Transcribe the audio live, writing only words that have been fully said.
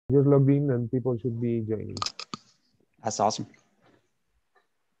just logged in and people should be joining. That's awesome.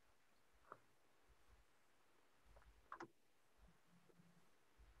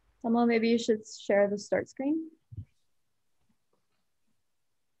 Samuel, maybe you should share the start screen.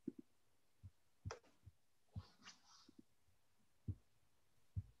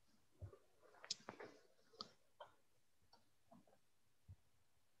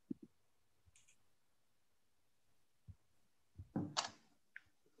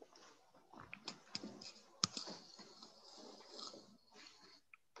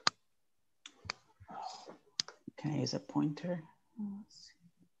 Can I use a pointer?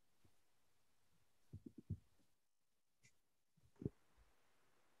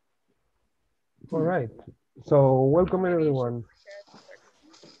 All right. So welcome everyone.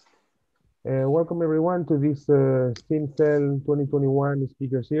 Welcome everyone to this SynCell 2021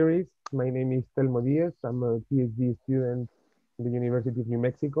 speaker series. My name is Telmo Diaz. I'm a PhD student in the University of New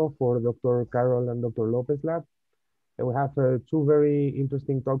Mexico for Dr. Carol and Dr. Lopez lab. And we have two very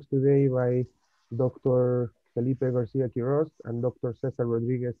interesting talks today by Dr. Felipe Garcia Quiroz and Dr. César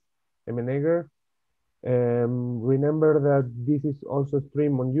Rodriguez-Emmenegger. Remember that this is also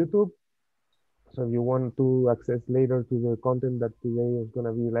streamed on YouTube. So if you want to access later to the content that today is going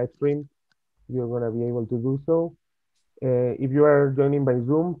to be live streamed, you're going to be able to do so. If you are joining by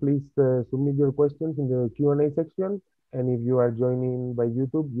Zoom, please submit your questions in the Q&A section. And if you are joining by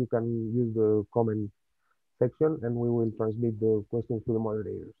YouTube, you can use the comment section and we will transmit the questions to the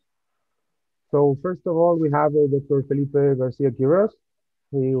moderators. So first of all, we have Dr. Felipe Garcia Quiroz,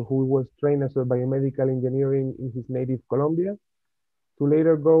 who was trained as a biomedical engineering in his native Colombia, to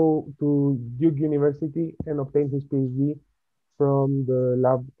later go to Duke University and obtain his PhD from the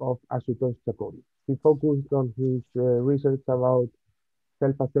lab of Ashutosh Chakori. He focused on his research about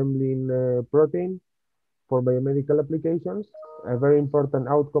self-assembling protein for biomedical applications. A very important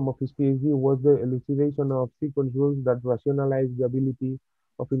outcome of his PhD was the elucidation of sequence rules that rationalize the ability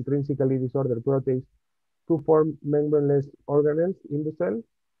of intrinsically disordered proteins to form membraneless organelles in the cell.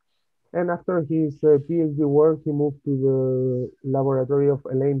 And after his PhD work, he moved to the laboratory of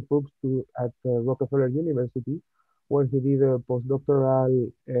Elaine Fuchs at Rockefeller University, where he did a postdoctoral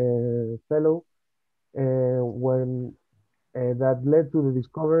fellow that led to the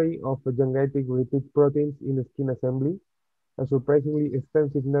discovery of ganglionic repeat proteins in skin assembly, a surprisingly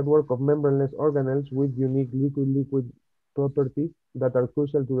extensive network of membraneless organelles with unique liquid-liquid properties that are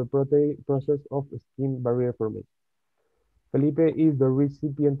crucial to the process of skin barrier formation. Felipe is the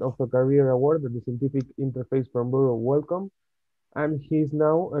recipient of a career award at the Scientific Interface from Borough Wellcome, and he is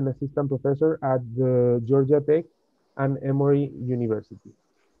now an assistant professor at the Georgia Tech and Emory University.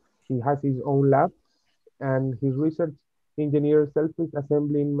 He has his own lab, and his research engineers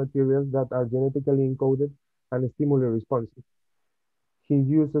self-assembling materials that are genetically encoded and stimuli responsive. He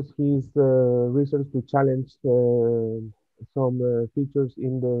uses his research to challenge some features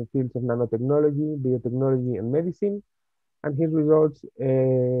in the fields of nanotechnology, biotechnology, and medicine, and his results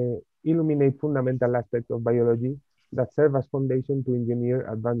illuminate fundamental aspects of biology that serve as foundation to engineer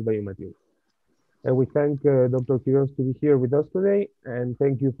advanced biomaterials. And we thank Dr. Quiroz to be here with us today, and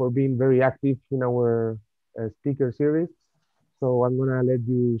thank you for being very active in our speaker series. So I'm gonna let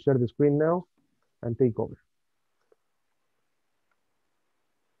you share the screen now and take over.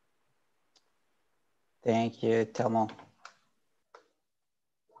 Thank you, Telmo.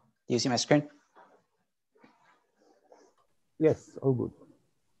 Do you see my screen? Yes, all good.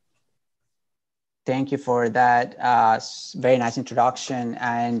 Thank you for that very nice introduction.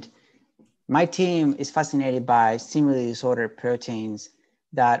 And my team is fascinated by stimuli disordered proteins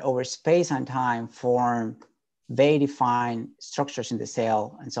that over space and time form very defined structures in the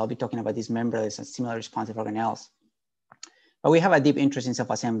cell. And so I'll be talking about these membraneless and stimuli responsive organelles. But we have a deep interest in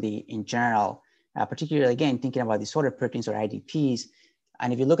self-assembly in general, particularly again, thinking about disordered proteins or IDPs.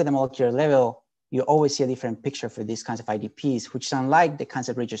 And if you look at the molecular level, you always see a different picture for these kinds of IDPs, which is unlike the kinds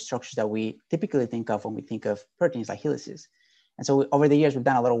of rigid structures that we typically think of when we think of proteins like helices. And so over the years, we've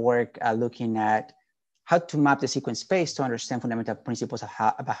done a lot of work looking at how to map the sequence space to understand fundamental principles of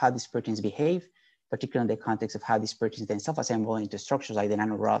about how these proteins behave, particularly in the context of how these proteins then self-assemble into structures like the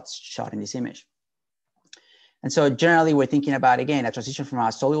nanorods shot in this image. And so generally, we're thinking about, again, a transition from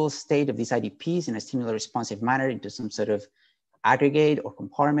a soluble state of these IDPs in a stimuli responsive manner into some sort of aggregate or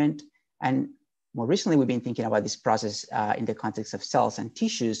compartment. And more recently, we've been thinking about this process in the context of cells and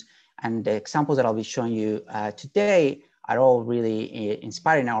tissues. And the examples that I'll be showing you today are all really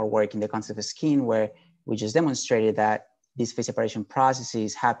inspiring our work in the concept of skin, where we just demonstrated that these phase separation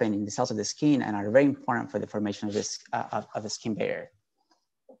processes happen in the cells of the skin and are very important for the formation of the skin barrier.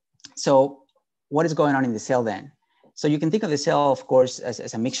 So what is going on in the cell then? So you can think of the cell, of course,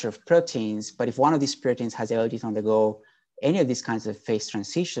 as a mixture of proteins, but if one of these proteins has the ability to undergo any of these kinds of phase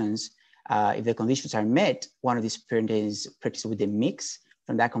transitions, if the conditions are met, one of these proteins with the mix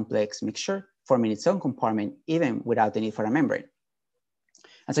from that complex mixture, forming its own compartment, even without the need for a membrane.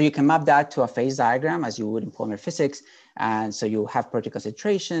 And so you can map that to a phase diagram as you would in polymer physics. And so you have protein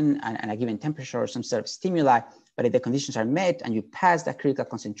concentration and a given temperature or some sort of stimuli, but if the conditions are met and you pass that critical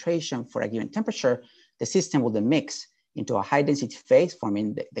concentration for a given temperature, the system will then mix into a high density phase,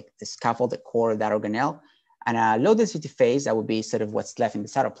 forming the scaffold, the core of that organelle, and a low density phase that would be sort of what's left in the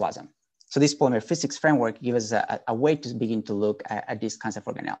cytoplasm. So this polymer physics framework gives us a way to begin to look at these kinds of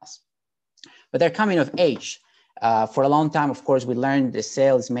organelles. But they're coming of age. For a long time, of course, we learned the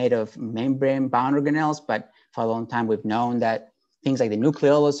cell is made of membrane-bound organelles, but for a long time, we've known that things like the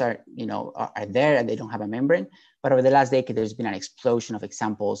nucleolus are there and they don't have a membrane. But over the last decade, there's been an explosion of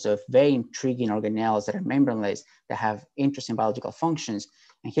examples of very intriguing organelles that are membraneless, that have interesting biological functions.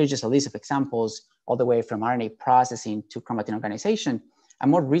 And here's just a list of examples, all the way from RNA processing to chromatin organization. And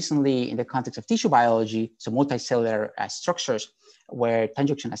more recently, in the context of tissue biology, so multicellular structures, where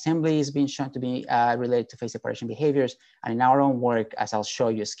transduction assembly is being shown to be related to phase separation behaviors, and in our own work, as I'll show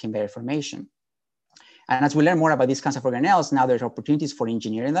you, skin barrier formation. And as we learn more about these kinds of organelles, now there's opportunities for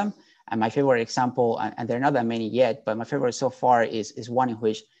engineering them. And my favorite example, and there are not that many yet, but my favorite so far is one in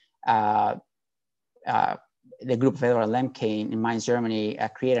which the group of Edward Lemke in Mainz, Germany,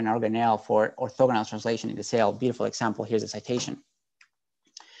 created an organelle for orthogonal translation in the cell. Beautiful example, here's the citation.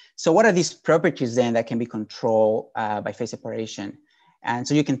 So what are these properties then that can be controlled by phase separation? And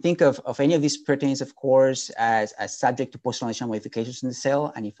so you can think of any of these proteins, of course, as subject to post-translational modifications in the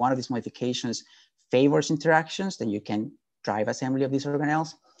cell. And if one of these modifications favors interactions, then you can drive assembly of these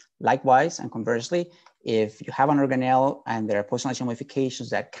organelles. Likewise, and conversely, if you have an organelle and there are post-translational modifications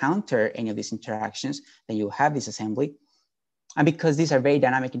that counter any of these interactions, then you have this assembly. And because these are very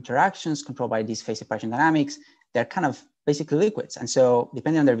dynamic interactions controlled by these phase separation dynamics, they're kind of basically liquids. And so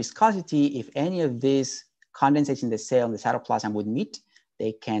depending on their viscosity, if any of these condensates in the cell and the cytoplasm would meet,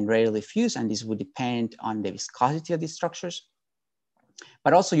 they can readily fuse, and this would depend on the viscosity of these structures.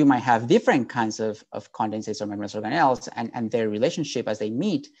 But also you might have different kinds of condensates or membranous organelles, and their relationship as they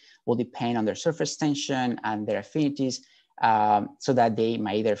meet will depend on their surface tension and their affinities, so that they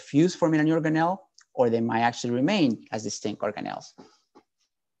might either fuse forming a new organelle, or they might actually remain as distinct organelles.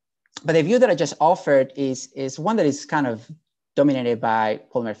 But the view that I just offered is one that is kind of dominated by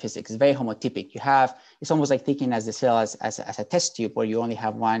polymer physics. It's very homotypic. It's almost like thinking as the cell as a test tube where you only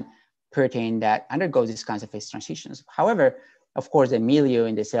have one protein that undergoes these kinds of phase transitions. However, of course, the milieu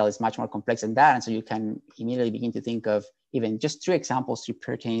in the cell is much more complex than that. And so you can immediately begin to think of even just three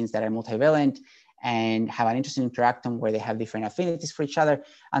proteins that are multivalent and have an interesting interaction where they have different affinities for each other.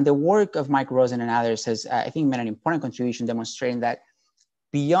 And the work of Mike Rosen and others has, I think, made an important contribution demonstrating that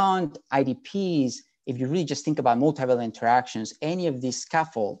beyond IDPs, if you really just think about multivalent interactions, any of these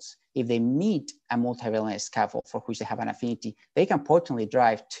scaffolds, if they meet a multivalent scaffold for which they have an affinity, they can potently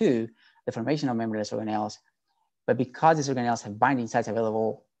drive to the formation of membranous organelles. But because these organelles have binding sites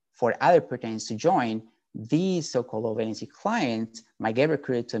available for other proteins to join, these so-called low valency clients might get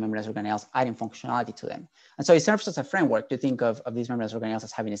recruited to the membranous organelles, adding functionality to them. And so it serves as a framework to think of these membranous organelles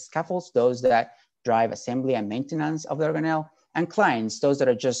as having scaffolds, those that drive assembly and maintenance of the organelle, and clients, those that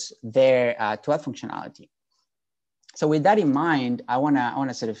are just there to add functionality. So with that in mind, I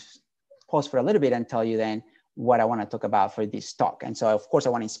wanna sort of pause for a little bit and tell you then what I wanna talk about for this talk. And so of course, I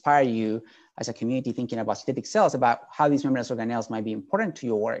wanna inspire you as a community thinking about synthetic cells, about how these membranous organelles might be important to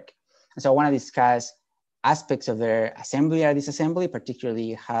your work. And so I wanna discuss aspects of their assembly or disassembly,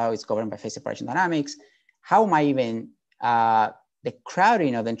 particularly how it's governed by phase separation dynamics, how might even the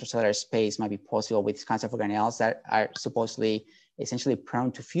crowding of the intracellular space might be possible with these kinds of organelles that are supposedly essentially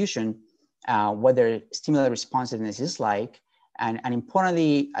prone to fusion, what their stimuli responsiveness is like. And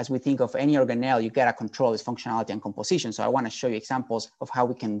importantly, as we think of any organelle, you gotta control its functionality and composition. So I wanna show you examples of how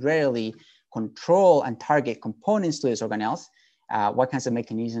we can readily control and target components to these organelles, what kinds of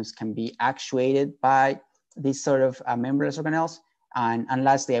mechanisms can be actuated by these sort of membranous organelles. And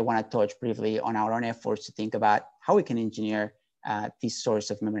lastly, I wanna touch briefly on our own efforts to think about how we can engineer these sorts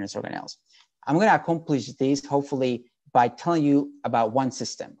of membranous organelles. I'm gonna accomplish this hopefully by telling you about one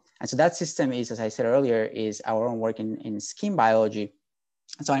system. And so that system is, as I said earlier, is our own work in skin biology.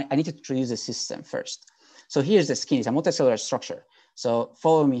 And so I need to introduce the system first. So here's the skin, it's a multicellular structure. So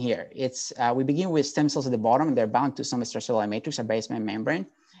follow me here. We begin with stem cells at the bottom, and they're bound to some extracellular matrix, a basement membrane,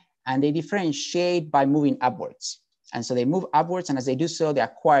 and they differentiate by moving upwards. And so they move upwards, and as they do so, they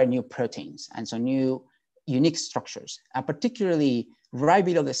acquire new proteins, and so new unique structures. And particularly right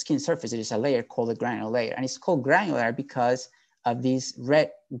below the skin surface, there is a layer called the granular layer. And it's called granular because of these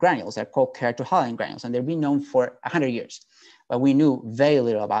red granules that are called keratohalline granules. And they've been known for 100 years, but we knew very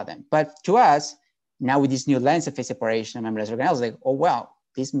little about them. But to us, now with this new lens of phase separation of membranous organelles, like, oh, well,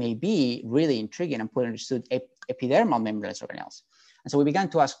 this may be really intriguing and put understood epidermal membranous organelles. And so we began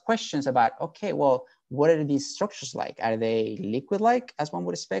to ask questions about, okay, well, what are these structures like? Are they liquid-like, as one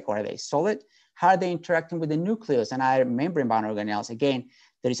would expect, or are they solid? How are they interacting with the nucleus and other membrane-bound organelles? Again,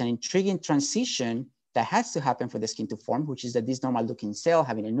 there is an intriguing transition that has to happen for the skin to form, which is that this normal-looking cell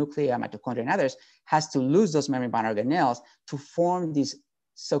having a nucleus, mitochondria, and others has to lose those membrane-bound organelles to form this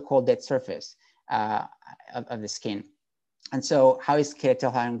so-called dead surface of the skin. And so how is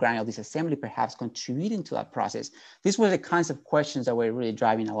keratohalline granule disassembly perhaps contributing to that process? These were the kinds of questions that were really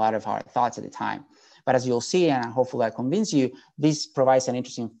driving a lot of our thoughts at the time. But as you'll see, and hopefully I convince you, this provides an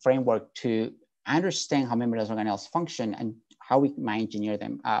interesting framework to understand how membranous organelles function and how we might engineer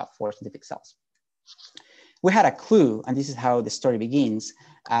them for synthetic cells. We had a clue, and this is how the story begins.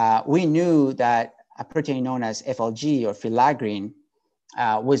 We knew that a protein known as FLG or filaggrin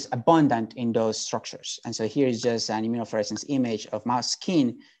was abundant in those structures. And so here is just an immunofluorescence image of mouse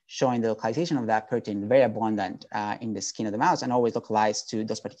skin showing the localization of that protein, very abundant in the skin of the mouse and always localized to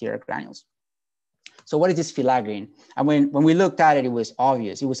those particular granules. So what is this filaggrin? And when we looked at it, it was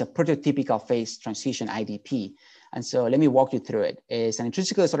obvious. It was a prototypical phase transition IDP. And so let me walk you through it. It's an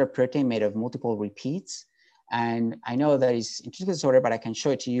intrinsically disordered protein made of multiple repeats. And I know that it's intrinsically disordered, but I can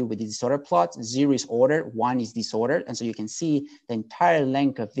show it to you with the disorder plot. 0 is ordered, 1 is disordered. And so you can see the entire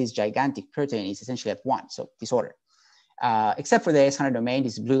length of this gigantic protein is essentially at 1, so disordered. Except for the S100 domain,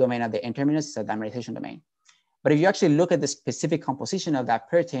 this blue domain at the N-terminus is a dimerization domain. But if you actually look at the specific composition of that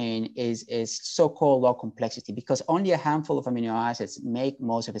protein is so-called low complexity because only a handful of amino acids make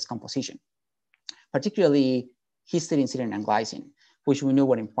most of its composition, particularly histidine, serine, and glycine, which we knew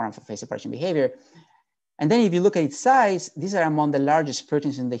were important for phase separation behavior. And then if you look at its size, these are among the largest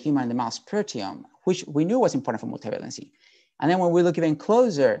proteins in the human and the mouse proteome, which we knew was important for multivalency. And then when we look even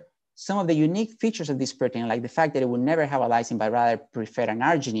closer, some of the unique features of this protein, like the fact that it would never have a lysine, but rather prefer an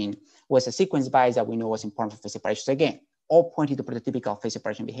arginine, was a sequence bias that we know was important for phase separation. So again, all pointing to prototypical phase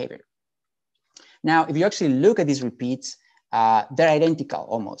separation behavior. Now, if you actually look at these repeats, they're identical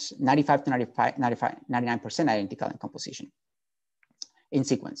almost, 95 to 99% identical in composition, in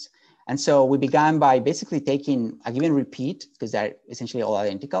sequence. And so we began by basically taking a given repeat, because they're essentially all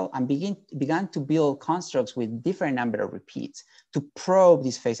identical, and began to build constructs with different number of repeats to probe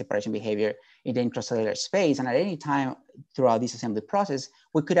this phase separation behavior in the intracellular space. And at any time throughout this assembly process,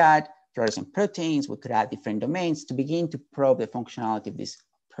 we could add fluorescent proteins, we could add different domains to begin to probe the functionality of these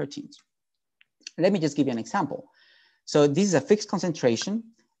proteins. Let me just give you an example. So this is a fixed concentration.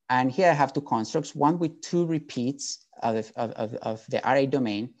 And here I have two constructs, one with 2 repeats of the RA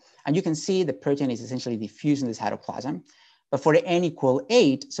domain. And you can see the protein is essentially diffused in the cytoplasm. But for the N equal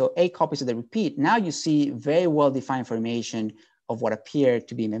 8, so 8 copies of the repeat, now you see very well-defined formation of what appear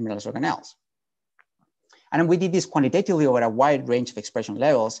to be membranous organelles. And we did this quantitatively over a wide range of expression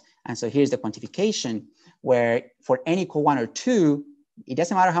levels. And so here's the quantification where for N equal 1 or 2, it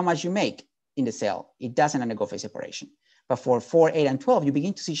doesn't matter how much you make in the cell, it doesn't undergo phase separation. But for 4, 8, and 12, you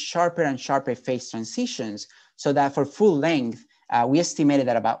begin to see sharper and sharper phase transitions so that for full length, we estimated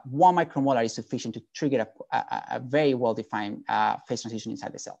that about 1 micromolar is sufficient to trigger a very well-defined phase transition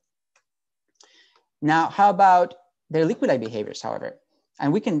inside the cell. Now, how about their liquid-like behaviors, however?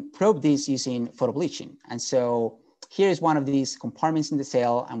 And we can probe this using photobleaching. And so here is one of these compartments in the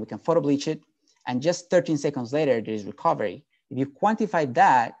cell, and we can photobleach it. And just 13 seconds later, there is recovery. If you quantify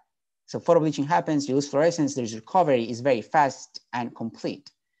that, so photobleaching happens, you lose fluorescence, there's recovery, is very fast and complete.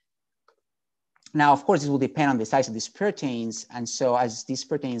 Now, of course, this will depend on the size of these proteins. And so as these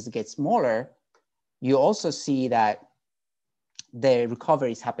proteins get smaller, you also see that the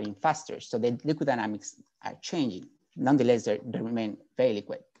recovery is happening faster. So the liquid dynamics are changing. Nonetheless, they remain very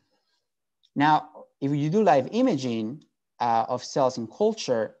liquid. Now, if you do live imaging of cells in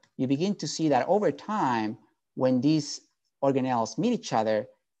culture, you begin to see that over time, when these organelles meet each other,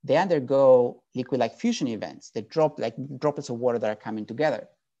 they undergo liquid-like fusion events. They drop like droplets of water that are coming together.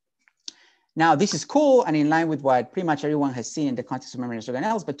 Now, this is cool and in line with what pretty much everyone has seen in the context of membranous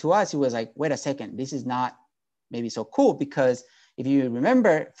organelles, but to us, it was like, wait a second, this is not maybe so cool, because if you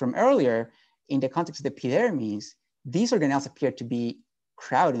remember from earlier, in the context of the epidermis, these organelles appear to be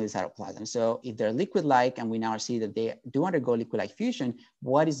crowded in the cytoplasm. So if they're liquid-like, and we now see that they do undergo liquid-like fusion,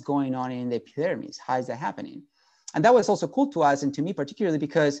 what is going on in the epidermis? How is that happening? And that was also cool to us, and to me particularly,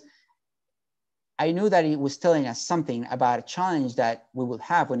 because I knew that it was telling us something about a challenge that we will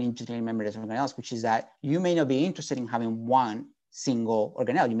have when engineering membranous organelles, which is that you may not be interested in having one single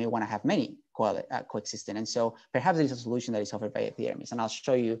organelle. You may want to have many coexistent. And so perhaps there is a solution that is offered by epidermis. And I'll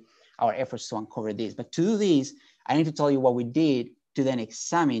show you our efforts to uncover this. But to do this, I need to tell you what we did to then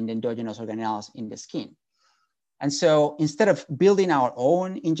examine the endogenous organelles in the skin. And so instead of building our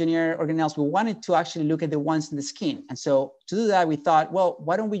own engineered organelles, we wanted to actually look at the ones in the skin. And so to do that, we thought, well,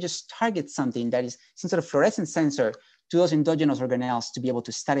 why don't we just target something that is some sort of fluorescent sensor to those endogenous organelles to be able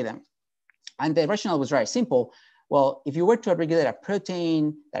to study them? And the rationale was very simple. Well, if you were to regulate a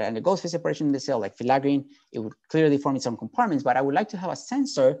protein that undergoes phase separation in the cell, like filaggrin, it would clearly form its own compartments, but I would like to have a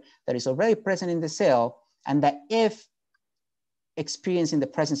sensor that is already present in the cell, and that if experiencing the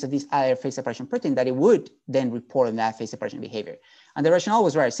presence of this other phase separation protein, that it would then report on that phase separation behavior. And the rationale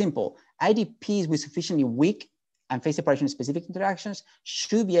was very simple. IDPs with sufficiently weak and phase separation specific interactions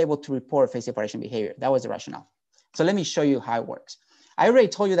should be able to report phase separation behavior. That was the rationale. So let me show you how it works. I already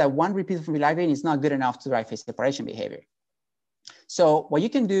told you that one repeat from filaggrin is not good enough to drive phase separation behavior. So what you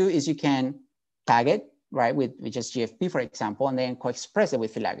can do is you can tag it, right, with just GFP, for example, and then co-express it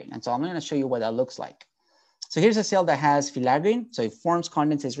with filaggrin. And so I'm going to show you what that looks like. So here's a cell that has filaggrin, so it forms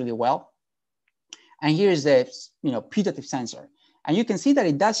condensates really well. And here's the putative sensor. And you can see that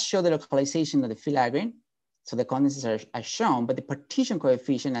it does show the localization of the filaggrin. So the condensates are shown, but the partition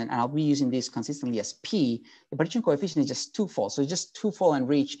coefficient, and I'll be using this consistently as P, the partition coefficient is just twofold. So it's just twofold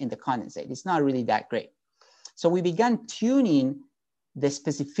enriched in the condensate. It's not really that great. So we began tuning the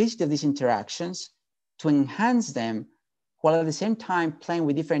specificity of these interactions to enhance them, while at the same time playing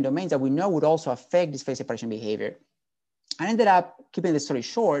with different domains that we know would also affect this phase separation behavior. I ended up, keeping the story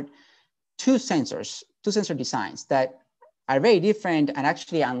short, two sensor designs that are very different and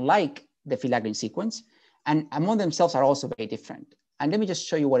actually unlike the filaggrin sequence, and among themselves are also very different. And let me just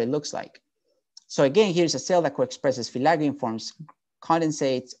show you what it looks like. So again, here's a cell that co-expresses filaggrin, forms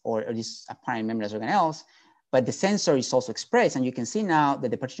condensates or these apparent membranous organelles, but the sensor is also expressed, and you can see now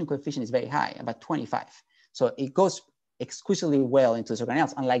that the partition coefficient is very high, about 25. So it goes exquisitely well into these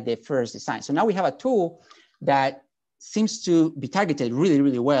organelles, unlike the first design. So now we have a tool that seems to be targeted really,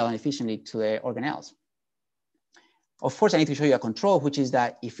 really well and efficiently to the organelles. Of course, I need to show you a control, which is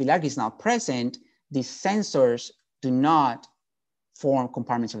that if filaggrin is not present, these sensors do not form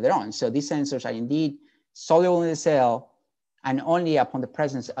compartments of their own. So these sensors are indeed soluble in the cell, and only upon the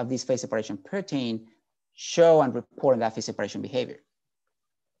presence of this phase separation protein show and report on that phase separation behavior.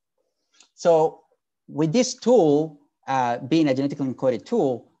 So with this tool, being a genetically encoded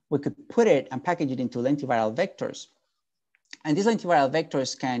tool, we could put it and package it into lentiviral vectors. And these lentiviral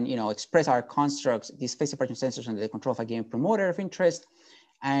vectors can express our constructs, these phase separation sensors, under the control of a given promoter of interest.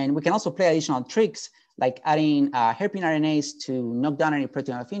 And we can also play additional tricks, like adding hairpin RNAs to knock down any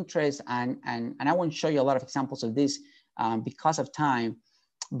protein of interest. And I won't show you a lot of examples of this because of time,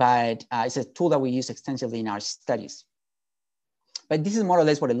 but it's a tool that we use extensively in our studies. But this is more or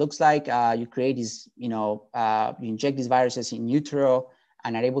less what it looks like. You create these, you inject these viruses in utero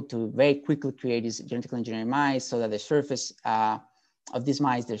and are able to very quickly create these genetically engineered mice, so that the surface of these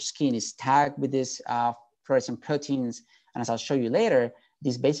mice, their skin is tagged with these fluorescent proteins. And as I'll show you later,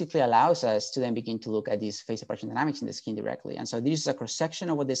 this basically allows us to then begin to look at these phase separation dynamics in the skin directly. And so this is a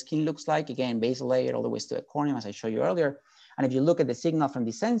cross-section of what the skin looks like. Again, basal layer all the way to the corneum, as I showed you earlier. And if you look at the signal from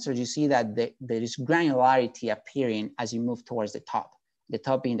the sensors, you see that there is granularity appearing as you move towards the top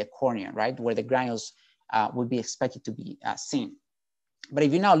being the cornea, right? Where the granules would be expected to be seen. But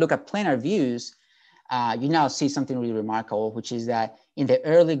if you now look at planar views, you now see something really remarkable, which is that in the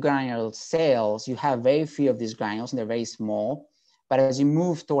early granule cells, you have very few of these granules and they're very small. But as you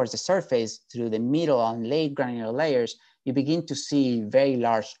move towards the surface through the middle and late granular layers, you begin to see very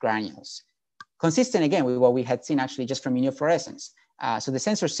large granules. Consistent again with what we had seen actually just from immunofluorescence. So the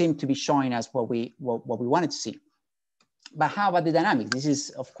sensors seem to be showing us what we wanted to see. But how about the dynamics? This is,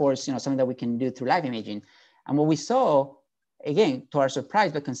 of course, something that we can do through live imaging. And what we saw, again, to our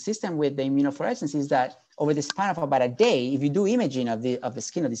surprise, but consistent with the immunofluorescence, is that over the span of about a day, if you do imaging of the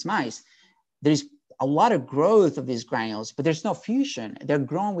skin of these mice, there's a lot of growth of these granules, but there's no fusion. They're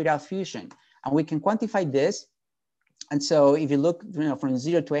grown without fusion. And we can quantify this. And so if you look from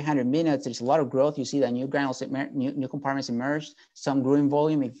 0 to 800 minutes, there's a lot of growth. You see that new granules, new compartments emerged. Some grew in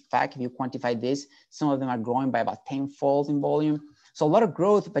volume. In fact, if you quantify this, some of them are growing by about 10-fold in volume. So a lot of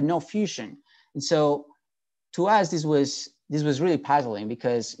growth, but no fusion. And so to us, this was really puzzling,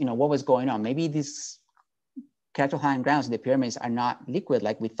 because what was going on? Maybe these keratohyalin granules in the pyramids are not liquid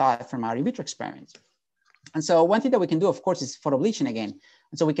like we thought from our in vitro experiments. And so one thing that we can do, of course, is photobleaching again.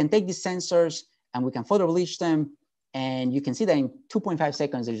 And so we can take these sensors and we can photobleach them. And you can see that in 2.5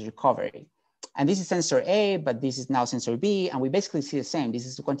 seconds, there's recovery. And this is sensor A, but this is now sensor B. And we basically see the same. This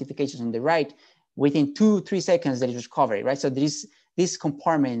is the quantifications on the right. within 2-3 seconds, there is recovery, right? So these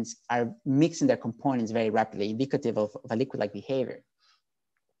compartments are mixing their components very rapidly, indicative of a liquid-like behavior.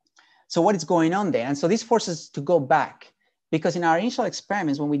 So what is going on there? And so this forces us to go back, because in our initial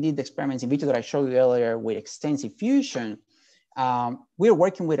experiments, when we did the experiments in vitro that I showed you earlier with extensive fusion, we were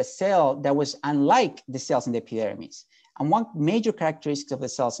working with a cell that was unlike the cells in the epidermis. And one major characteristic of the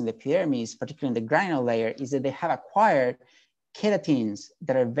cells in the epidermis, particularly in the granular layer, is that they have acquired keratins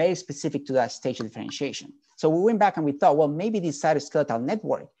that are very specific to that stage of differentiation. So we went back and we thought, well, maybe this cytoskeletal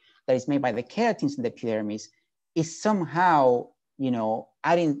network that is made by the keratins in the epidermis is somehow,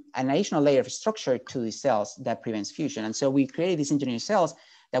 adding an additional layer of structure to the cells that prevents fusion. And so we created these engineered cells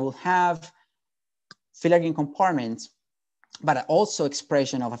that will have filaggrin compartments, but also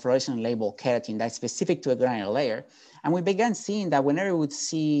expression of a fluorescent labeled keratin that's specific to a granular layer. And we began seeing that whenever we would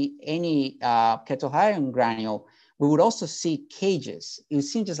see any keratohyalin granule, we would also see cages. It would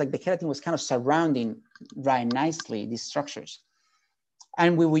seem just like the keratin was kind of surrounding very nicely these structures.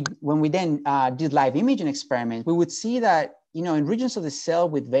 And when we then did live imaging experiments, we would see that, in regions of the cell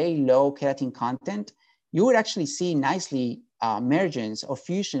with very low keratin content, you would actually see nicely emergence or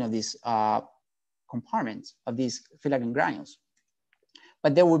fusion of these compartments of these filaggrin granules.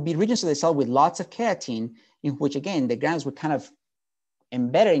 But there would be regions of the cell with lots of keratin, in which, again, the granules were kind of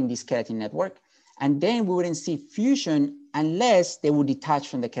embedded in this keratin network. And then we wouldn't see fusion unless they would detach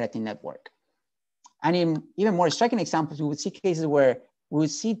from the keratin network. And in even more striking examples, we would see cases where we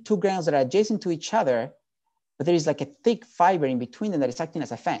would see two granules that are adjacent to each other, but there is like a thick fiber in between them that is acting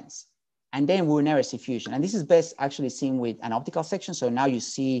as a fence. And then we will never see fusion. And this is best actually seen with an optical section. So now you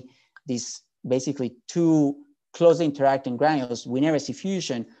see these basically two closely interacting granules. We never see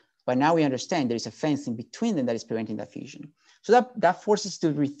fusion, but now we understand there is a fence in between them that is preventing that fusion. So that forces us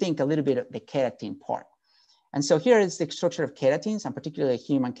to rethink a little bit of the keratin part. And so here is the structure of keratins, and particularly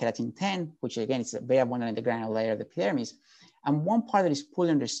human keratin 10, which again is very abundant in the granular layer of the epidermis. And one part that is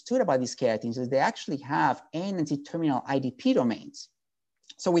poorly understood about these keratins is they actually have N and C-terminal IDP domains.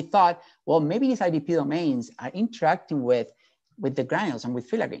 So we thought, well, maybe these IDP domains are interacting with the granules and with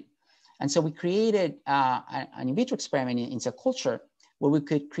filaggrin. And so we created an in vitro experiment in cell culture where we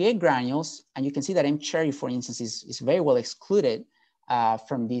could create granules, and you can see that M. cherry, for instance, is very well excluded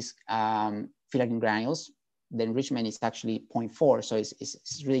from these filaggrin granules. The enrichment is actually 0.4, so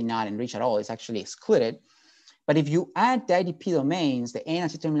it's really not enriched at all. It's actually excluded. But if you add the IDP domains, the N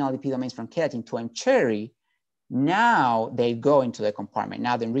and C-terminal IDP domains from keratin to M. cherry, now they go into the compartment.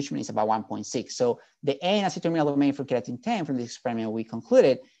 Now the enrichment is about 1.6. So the N and C-terminal domain from keratin 10 from the experiment we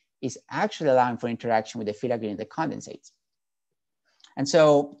concluded is actually allowing for interaction with the filaggrin in the condensates. And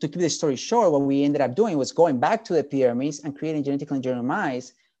so to keep the story short, what we ended up doing was going back to the epidermis and creating genetically engineered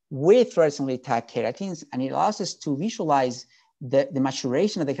mice with fluorescently tagged keratins. And it allows us to visualize the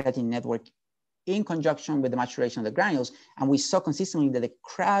maturation of the keratin network in conjunction with the maturation of the granules. And we saw consistently that the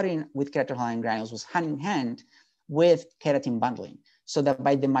crowding with keratohyalin granules was hand in hand with keratin bundling. So that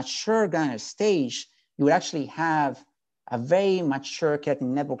by the mature granular stage, you would actually have a very mature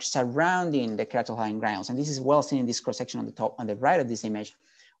keratin network surrounding the keratohyalin granules. And this is well seen in this cross-section on the top, on the right of this image,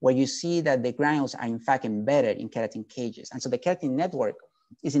 where you see that the granules are in fact embedded in keratin cages. And so the keratin network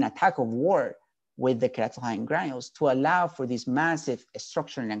is in attack of war with the keratohyalin granules to allow for this massive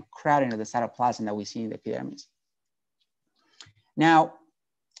structuring and crowding of the cytoplasm that we see in the epidermis. Now,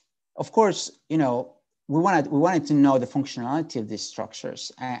 of course, we wanted to know the functionality of these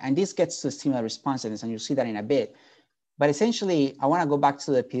structures. And this gets to stimuli responsiveness, and you'll see that in a bit. But essentially, I want to go back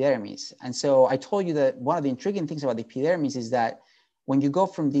to the epidermis. And so I told you that one of the intriguing things about the epidermis is that when you go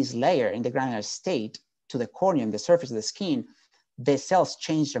from this layer in the granular state to the cornea, the surface of the skin, the cells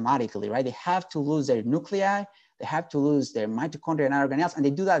change dramatically, right? They have to lose their nuclei, they have to lose their mitochondria and organelles, and they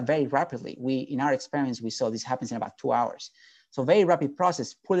do that very rapidly. In our experiments, we saw this happens in about 2 hours. So very rapid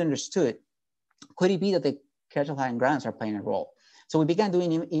process, poorly understood. Could it be that the keratohyalin granules are playing a role? So we began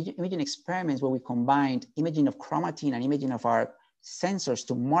doing imaging experiments where we combined imaging of chromatin and imaging of our sensors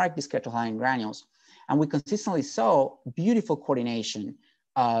to mark these keratohyalin granules. And we consistently saw beautiful coordination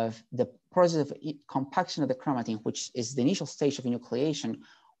of the process of compaction of the chromatin, which is the initial stage of enucleation,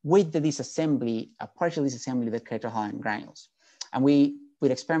 with the disassembly, a partial disassembly of the keratohyalin granules. And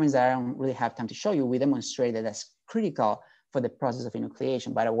with experiments that I don't really have time to show you, we demonstrated that's critical for the process of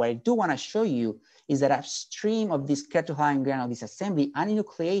enucleation. But what I do want to show you is that upstream of this keratohyalin granule disassembly and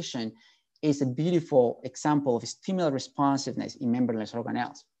enucleation is a beautiful example of stimulant responsiveness in membraneless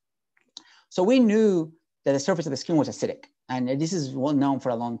organelles. So we knew that the surface of the skin was acidic. And this is well known for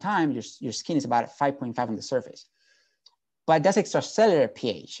a long time. Your skin is about 5.5 on the surface. But that's extracellular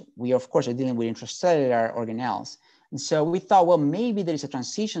pH. We, of course, are dealing with intracellular organelles. And so we thought, well, maybe there is a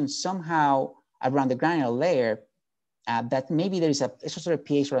transition somehow around the granular layer, that maybe there is a extracellular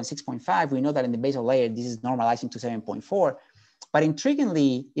pH around 6.5. We know that in the basal layer, this is normalizing to 7.4. But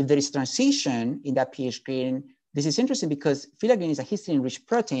intriguingly, if there is transition in that pH gradient, this is interesting because filaggrin is a histidine-rich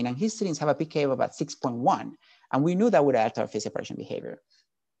protein, and histidines have a pK of about 6.1. And we knew that would alter phase separation behavior.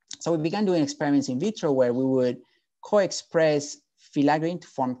 So we began doing experiments in vitro where we would co-express filaggrin to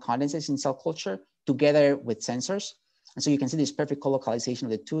form condensates in cell culture together with sensors. And so you can see this perfect co-localization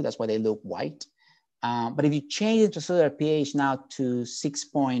of the two. That's why they look white. But if you change the intracellular pH now to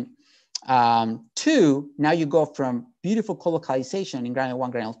 6.2, now you go from beautiful co-localization in granule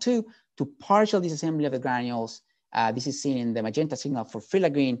 1, granule 2 to partial disassembly of the granules. This is seen in the magenta signal for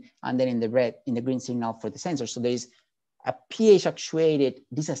filaggrin, and then in the green signal for the sensor. So there is a pH actuated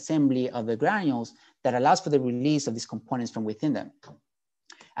disassembly of the granules that allows for the release of these components from within them.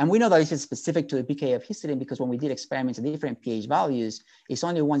 And we know that this is specific to the PK of histidine because when we did experiments at different pH values, it's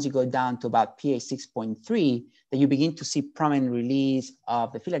only once you go down to about pH 6.3 that you begin to see prominent release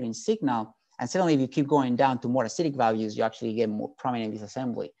of the filaggrin signal. And suddenly, if you keep going down to more acidic values, you actually get more prominent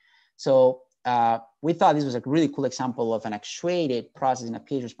disassembly. So we thought this was a really cool example of an actuated process in a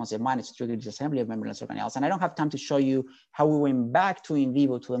pH responsive manner to trigger disassembly of membranous organelles. And I don't have time to show you how we went back to in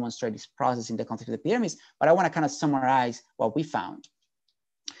vivo to demonstrate this process in the context of the epidermis, but I want to kind of summarize what we found.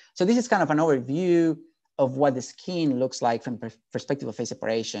 So this is kind of an overview of what the skin looks like from the perspective of phase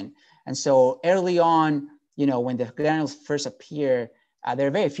separation. And so early on, when the granules first appear, there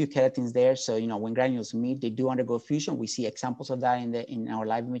are very few keratins there. So, when granules meet, they do undergo fusion. We see examples of that in our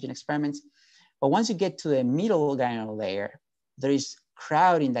live imaging experiments. But once you get to the middle granular layer, there is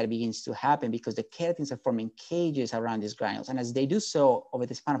crowding that begins to happen because the keratins are forming cages around these granules. And as they do so over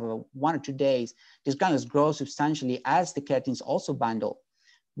the span of about 1 or 2 days, these granules grow substantially as the keratins also bundle.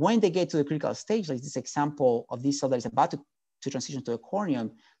 When they get to the critical stage, like this example of this cell that is about to transition to the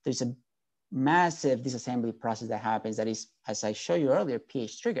corneum, there's a massive disassembly process that happens that is, as I showed you earlier,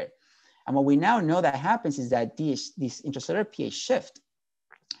 pH triggered. And what we now know that happens is that this intracellular pH shift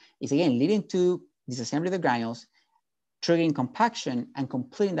is again leading to disassembly of the granules, triggering compaction, and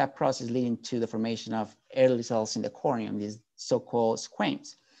completing that process leading to the formation of early cells in the corneum, these so-called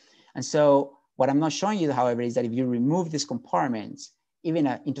squames. And so what I'm not showing you, however, is that if you remove these compartments, even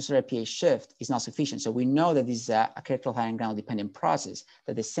an intracellular pH shift is not sufficient. So we know that this is a keratocyte granule dependent process,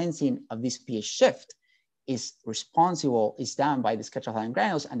 that the sensing of this pH shift is done by the keratocyte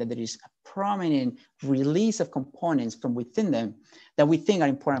granules, and that there is a prominent release of components from within them that we think are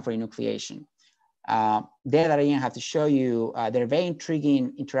important for enucleation. There that I didn't have to show you, there are very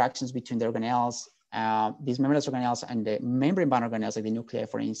intriguing interactions between the organelles, these membranous organelles and the membrane-bound organelles, like the nuclei,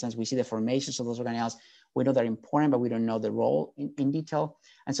 for instance. We see the formations of those organelles. We know they're important, but we don't know the role in detail.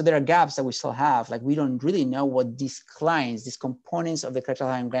 And so there are gaps that we still have. Like we don't really know what these clients, these components of the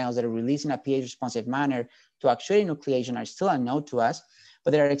keratocyte granules that are released in a pH responsive manner to actuate enucleation are still unknown to us.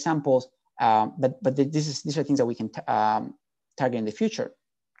 But there are examples, these are things that we can target in the future.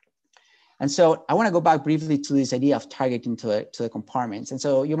 And so I want to go back briefly to this idea of targeting to the compartments. And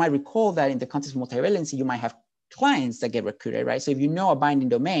so you might recall that in the context of multivalency, you might have clients that get recruited, right? So if you know a binding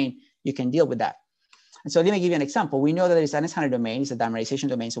domain, you can deal with that. And so let me give you an example. We know that there is an S100 domain, it's a dimerization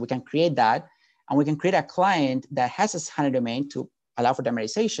domain, so we can create that, and we can create a client that has a S100 domain to allow for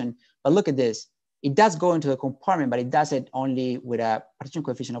dimerization. But look at this. It does go into the compartment, but it does it only with a partition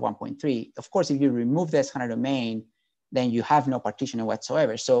coefficient of 1.3. Of course, if you remove the S100 domain, then you have no partitioning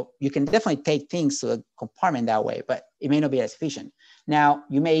whatsoever. So you can definitely take things to the compartment that way, but it may not be as efficient. Now,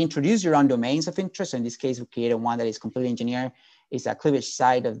 you may introduce your own domains of interest. So in this case, we created one that is completely engineered. It's a cleavage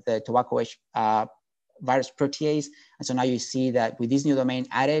site of the tobacco virus protease. And so now you see that with this new domain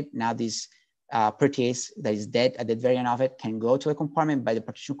added, now this protease that is dead at the variant of it can go to a compartment, but the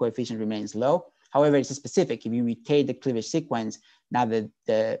partition coefficient remains low. However, it's specific. If you mutate the cleavage sequence, now the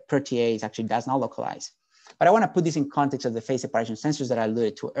protease actually does not localize. But I want to put this in context of the phase separation sensors that I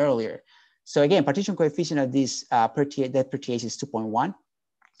alluded to earlier. So again, partition coefficient of this protease is 2.1.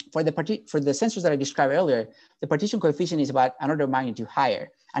 For the sensors that I described earlier, the partition coefficient is about an order of magnitude higher.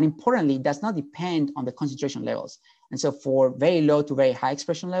 And importantly, it does not depend on the concentration levels. And so for very low to very high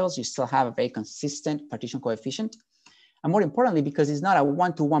expression levels, you still have a very consistent partition coefficient. And more importantly, because it's not a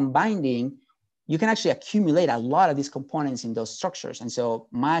one-to-one binding, you can actually accumulate a lot of these components in those structures. And so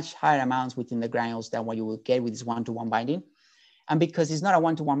much higher amounts within the granules than what you will get with this one-to-one binding. And because it's not a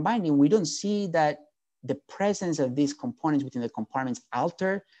one-to-one binding, we don't see that the presence of these components within the compartments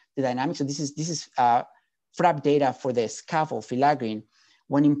alter the dynamics. So this is FRAP data for the scaffold filaggrin.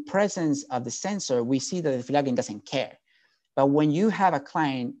 When in presence of the sensor, we see that the filaggrin doesn't care. But when you have a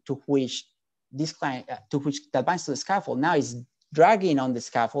client that binds to the scaffold, now is dragging on the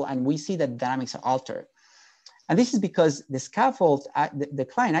scaffold, and we see that dynamics are altered. And this is because the scaffold, the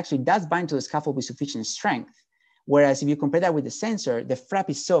client actually does bind to the scaffold with sufficient strength. Whereas if you compare that with the sensor, the frap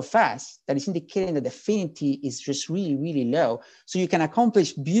is so fast that it's indicating that the affinity is just really, really low. So you can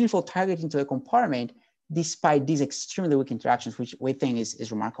accomplish beautiful targeting to the compartment despite these extremely weak interactions, which we think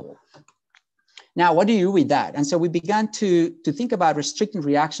is remarkable. Now, what do you do with that? And so we began to think about restricting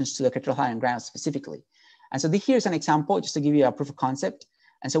reactions to the cathode granules specifically. And so here's an example, just to give you a proof of concept.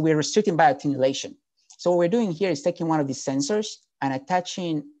 And so we're restricting bioattenuation. So what we're doing here is taking one of these sensors and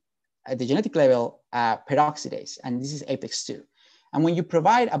attaching at the genetic level peroxidase, and this is apex 2. And when you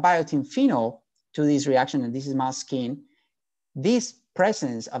provide a biotin phenol to this reaction, and this is mouse skin, this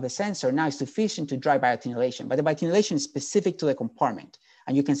presence of the sensor now is sufficient to drive bioattenuation, but the bioattenuation is specific to the compartment.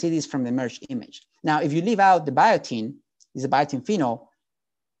 And you can see this from the merged image. Now, if you leave out the biotin, this is a biotin phenol,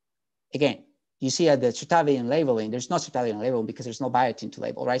 again, you see at the Tritavian labeling, there's no Tritavian labeling because there's no biotin to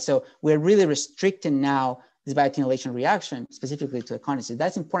label, right? So we're really restricting now this bioattenuation reaction specifically to the condensate.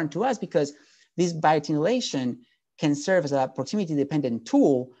 That's important to us because this bioattenuation can serve as a proximity-dependent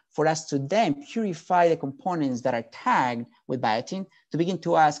tool for us to then purify the components that are tagged with biotin to begin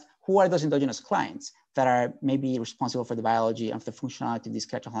to ask who are those endogenous clients that are maybe responsible for the biology and for the functionality of these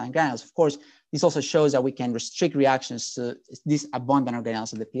catecholine granules. Of course, this also shows that we can restrict reactions to these abundant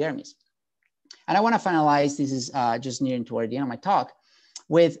organelles of the epidermis. And I want to finalize, this is just nearing toward the end of my talk,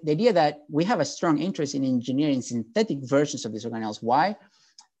 with the idea that we have a strong interest in engineering synthetic versions of these organelles. Why?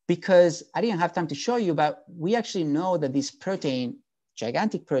 Because I didn't have time to show you, but we actually know that this protein,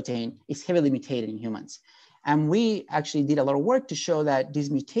 gigantic protein, is heavily mutated in humans. And we actually did a lot of work to show that these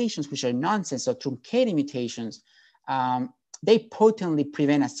mutations, which are nonsense, so truncating mutations, they potently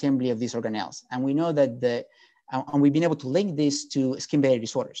prevent assembly of these organelles. And we know that and we've been able to link this to skin barrier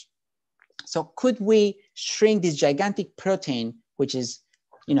disorders. So could we shrink this gigantic protein, which is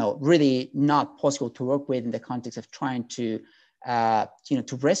really not possible to work with in the context of trying to,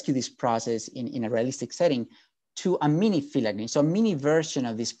 to rescue this process in a realistic setting, to a mini filaggrin, so a mini version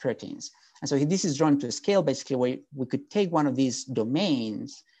of these proteins. And so this is drawn to a scale, basically, where we could take one of these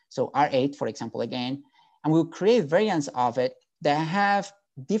domains, so R8, for example, again, and we'll create variants of it that have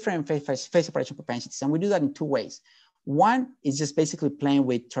different phase separation propensities. And we do that in two ways. One is just basically playing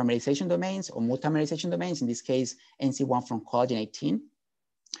with terminalization domains or multimerization domains, in this case, NC1 from collagen 18.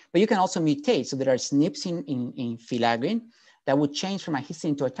 But you can also mutate. So there are SNPs in filaggrin that would change from a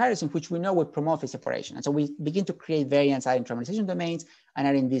histine to a tyrosine, which we know would promote phase separation. And so we begin to create variants adding terminalization domains and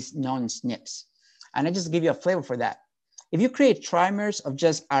adding these non-SNPs. And I just give you a flavor for that. If you create trimers of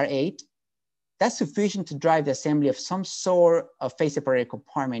just R8, that's sufficient to drive the assembly of some sort of phase separated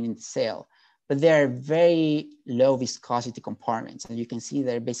compartment in the cell. But they're very low viscosity compartments. And you can see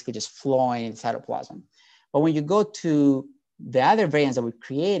they're basically just flowing in the cytoplasm. But when you go to the other variants that we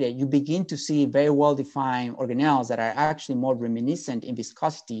created, you begin to see very well-defined organelles that are actually more reminiscent in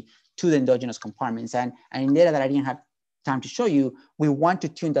viscosity to the endogenous compartments. And in data that I didn't have time to show you, we want to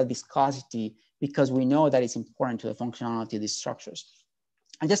tune that viscosity because we know that it's important to the functionality of these structures.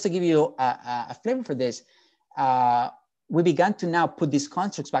 And just to give you a flavor for this, we began to now put these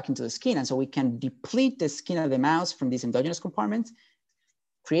constructs back into the skin. And so we can deplete the skin of the mouse from these endogenous compartments,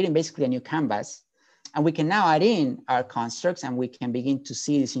 creating basically a new canvas. And we can now add in our constructs and we can begin to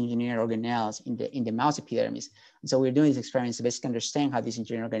see these engineered organelles in the mouse epidermis. And so we're doing these experiments to basically understand how these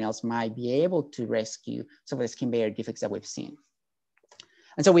engineered organelles might be able to rescue some of the skin barrier defects that we've seen.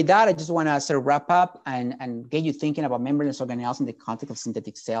 And so with that, I just want to sort of wrap up and get you thinking about membranous organelles in the context of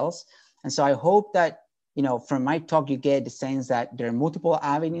synthetic cells. And so I hope that, from my talk, you get the sense that there are multiple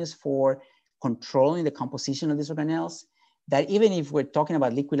avenues for controlling the composition of these organelles, that even if we're talking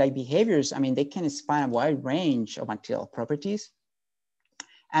about liquid-like behaviors, I mean, they can span a wide range of material properties.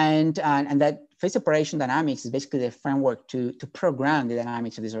 And that phase separation dynamics is basically the framework to program the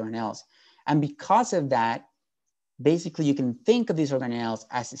dynamics of these organelles. And because of that, basically you can think of these organelles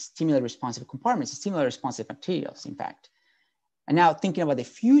as stimuli-responsive compartments, stimuli-responsive materials, in fact. And now thinking about the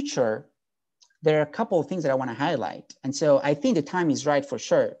future, there are a couple of things that I want to highlight. And so I think the time is right for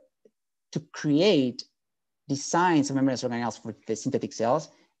sure to create designs of membranous organelles for the synthetic cells.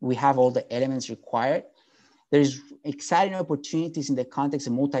 We have all the elements required. There's exciting opportunities in the context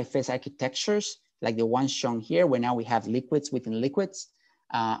of multi-phase architectures, like the ones shown here, where now we have liquids within liquids.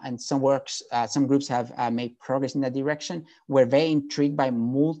 And some groups have made progress in that direction. We're very intrigued by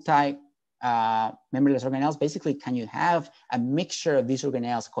membranous organelles. Basically, can you have a mixture of these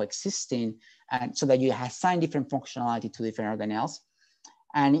organelles coexisting, and so that you assign different functionality to different organelles?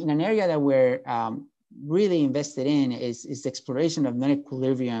 And in an area that we're really invested in is the exploration of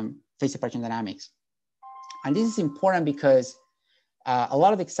non-equilibrium phase separation dynamics. And this is important because a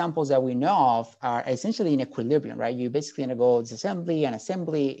lot of examples that we know of are essentially in equilibrium, right? You basically undergo disassembly and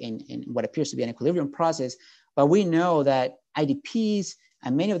assembly in what appears to be an equilibrium process, but we know that IDPs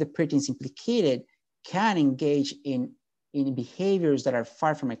and many of the proteins implicated can engage in behaviors that are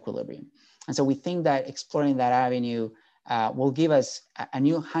far from equilibrium. And so we think that exploring that avenue will give us a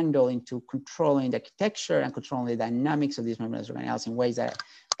new handle into controlling the architecture and controlling the dynamics of these membranous organelles in ways that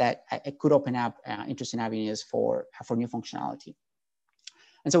it could open up interesting avenues for new functionality.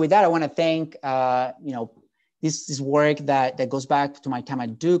 And so with that, I want to thank this work that goes back to my time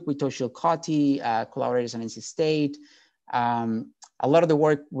at Duke with Toshio Cotti, collaborators at NC State. A lot of the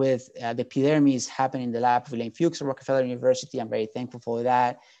work with the epidermis happened in the lab of Elaine Fuchs at Rockefeller University. I'm very thankful for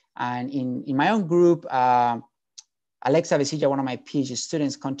that. And in my own group, Alexa Vesilla, one of my PhD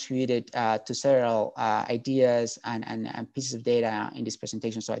students, contributed to several ideas and pieces of data in this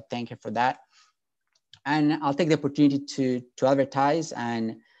presentation. So I thank her for that. And I'll take the opportunity to advertise.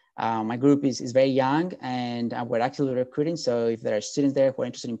 And my group is very young and we're actively recruiting. So if there are students there who are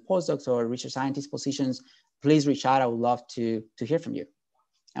interested in postdocs or research scientist positions, please reach out. I would love to hear from you.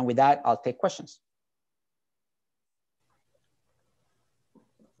 And with that, I'll take questions.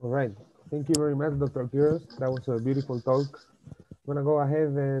 All right. Thank you very much, Dr. Quiroz. That was a beautiful talk. I'm gonna go ahead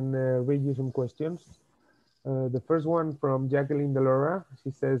and read you some questions. The first one from Jacqueline Delora. She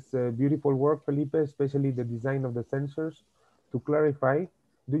says, beautiful work, Felipe, especially the design of the sensors. To clarify,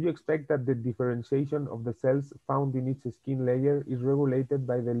 do you expect that the differentiation of the cells found in each skin layer is regulated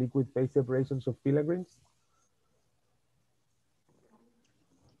by the liquid phase separations of filagrins?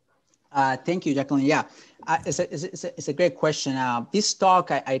 Thank you, Jacqueline. Yeah, it's a great question. This talk,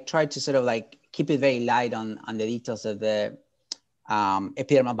 I tried to sort of like keep it very light on the details of the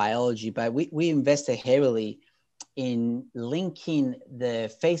epidermal biology, but we invested heavily in linking the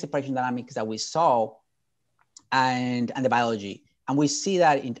phase separation dynamics that we saw and the biology. And we see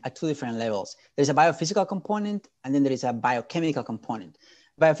that at two different levels. There's a biophysical component, and then there is a biochemical component.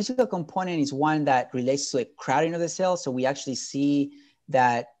 Biophysical component is one that relates to a crowding of the cell. So we actually see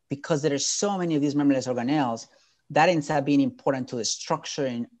that because there are so many of these membranous organelles, that ends up being important to the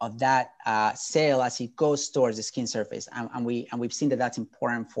structuring of that cell as it goes towards the skin surface. And we've seen that that's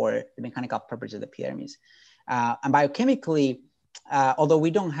important for the mechanical properties of the epidermis. And biochemically, although we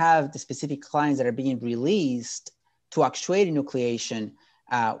don't have the specific lines that are being released to actuate enucleation,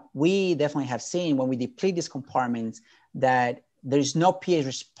 we definitely have seen when we deplete these compartments that there's no pH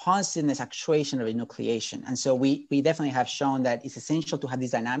responsiveness actuation of enucleation. And so we definitely have shown that it's essential to have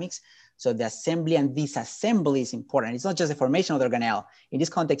these dynamics. So the assembly and disassembly is important. It's not just the formation of the organelle. In this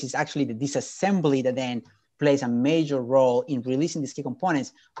context, it's actually the disassembly that then plays a major role in releasing these key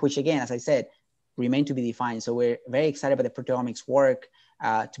components, which again, as I said, remain to be defined. So we're very excited about the proteomics work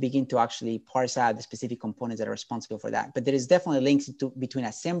to begin to actually parse out the specific components that are responsible for that. But there is definitely links between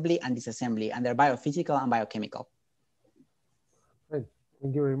assembly and disassembly, and they're biophysical and biochemical. Great.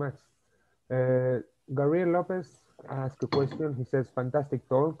 Thank you very much. Gabriel Lopez asked a question. He says, fantastic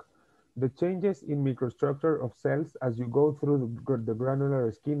talk. The changes in microstructure of cells as you go through the granular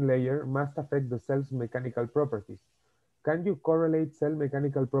skin layer must affect the cell's mechanical properties. Can you correlate cell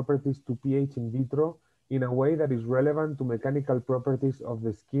mechanical properties to pH in vitro in a way that is relevant to mechanical properties of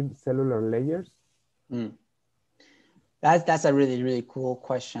the skin cellular layers? That's a really, really cool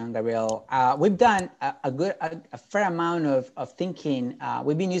question, Gabriel. We've done a fair amount of thinking.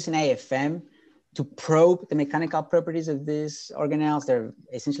 We've been using AFM to probe the mechanical properties of these organelles. They're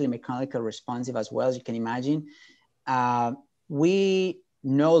essentially mechanically responsive as well, as you can imagine. We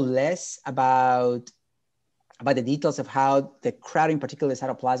know less about the details of how the crowding, particularly the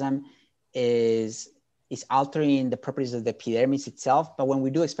cytoplasm, is altering the properties of the epidermis itself. But when we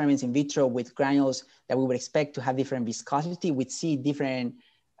do experiments in vitro with granules that we would expect to have different viscosity, we see different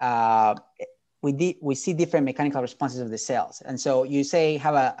we see different mechanical responses of the cells. And so you say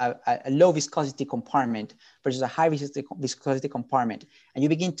have a low viscosity compartment versus a high viscosity compartment, and you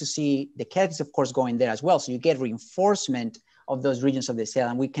begin to see the calyx, of course, going there as well. So you get reinforcement of those regions of the cell,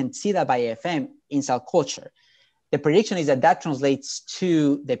 and we can see that by AFM in cell culture. The prediction is that translates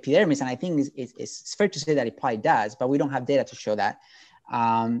to the epidermis, and I think it's fair to say that it probably does, but we don't have data to show that.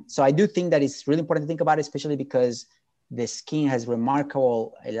 So I do think that it's really important to think about it, especially because the skin has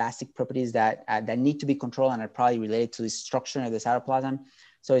remarkable elastic properties that need to be controlled and are probably related to the structure of the cytoplasm.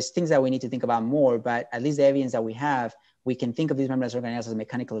 So it's things that we need to think about more, but at least the evidence that we have, we can think of these membranous organelles as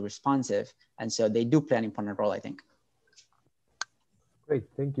mechanically responsive. And so they do play an important role, I think. Great,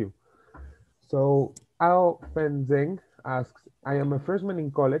 thank you. So Ao Fen Zeng asks, I am a freshman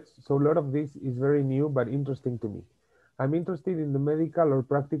in college, so a lot of this is very new but interesting to me. I'm interested in the medical or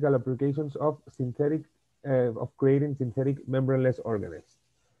practical applications of synthetic of creating synthetic membraneless organelles.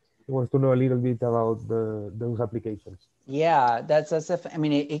 He wants to know a little bit about those applications. Yeah, I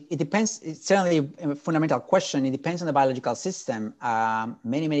mean, it depends. It's certainly a fundamental question. It depends on the biological system.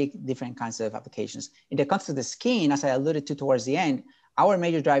 Many different kinds of applications. In the context of the skin, as I alluded to towards the end, our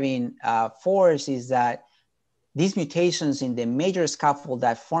major driving force is that these mutations in the major scaffold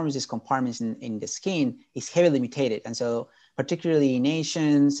that forms these compartments in the skin is heavily mutated. And so particularly in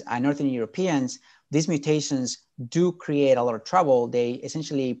Asians and Northern Europeans, these mutations do create a lot of trouble. They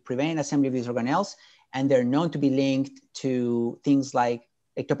essentially prevent assembly of these organelles, and they're known to be linked to things like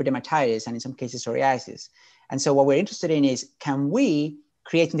atopic dermatitis and in some cases psoriasis. And so what we're interested in is, can we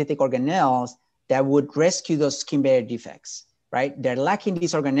create synthetic organelles that would rescue those skin barrier defects, right? They're lacking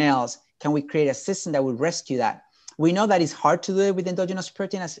these organelles. Can we create a system that would rescue that? We know that it's hard to do it with endogenous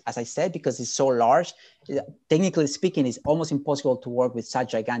protein, as I said, because it's so large. Technically speaking, it's almost impossible to work with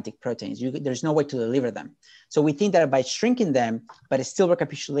such gigantic proteins. There's no way to deliver them. So we think that by shrinking them, but still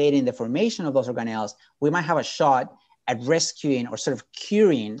recapitulating the formation of those organelles, we might have a shot at rescuing or sort of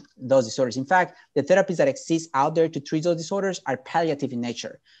curing those disorders. In fact, the therapies that exist out there to treat those disorders are palliative in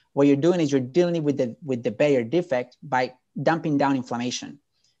nature. What you're doing is you're dealing with the barrier defect by damping down inflammation.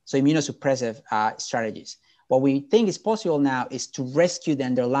 So immunosuppressive strategies. What we think is possible now is to rescue the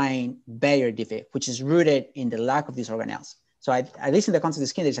underlying barrier defect, which is rooted in the lack of these organelles. So at least in the context of the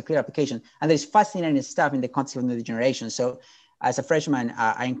skin, there's a clear application. And there's fascinating stuff in the context of neurodegeneration. So as a freshman,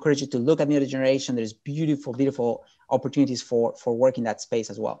 I encourage you to look at neurodegeneration. There's beautiful, beautiful opportunities for work in that space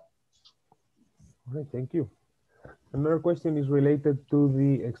as well. All right, thank you. Another question is related to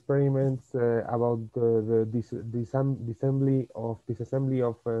the experiments about the disassembly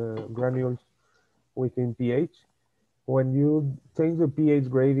of granules within pH. When you change the pH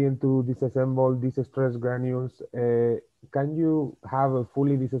gradient to disassemble these stress granules, can you have a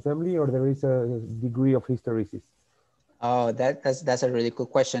fully disassembly, or there is a degree of hysteresis? Oh, that's a really good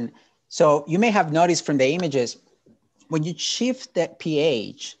question. So you may have noticed from the images, when you shift that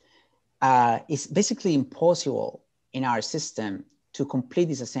pH, it's basically impossible in our system to complete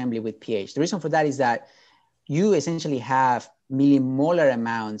this assembly with pH. The reason for that is that you essentially have millimolar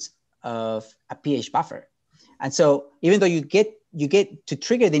amounts of a pH buffer. And so even though you get to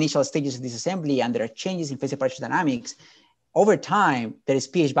trigger the initial stages of this assembly and there are changes in phase separation dynamics, over time, there is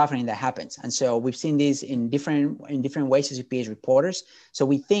pH buffering that happens. And so we've seen this in different ways as pH reporters. So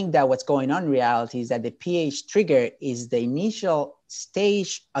we think that what's going on in reality is that the pH trigger is the initial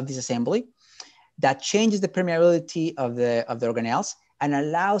stage of this assembly that changes the permeability of the organelles and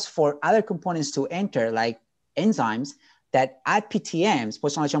allows for other components to enter, like enzymes, that add PTMs,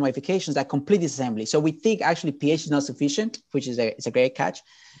 post-translational modifications, that complete this assembly. So we think actually pH is not sufficient, which is it's a great catch,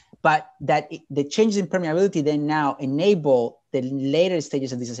 but that the changes in permeability then now enable the later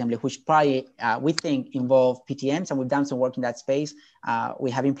stages of this assembly, which probably we think involve PTMs, and we've done some work in that space.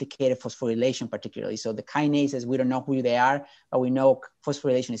 We have implicated phosphorylation particularly. So the kinases, we don't know who they are, but we know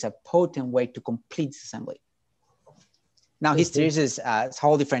phosphorylation is a potent way to complete this assembly. Now, hysteresis is a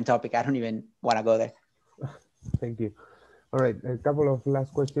whole different topic. I don't even want to go there. Thank you. All right, a couple of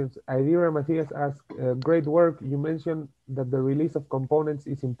last questions. Idira Matias asked, great work. You mentioned that the release of components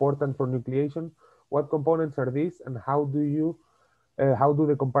is important for nucleation. What components are these, and how do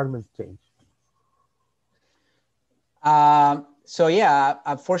the compartments change? So yeah,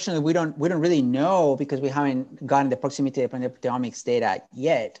 unfortunately, we don't really know because we haven't gotten the proximity proteomics data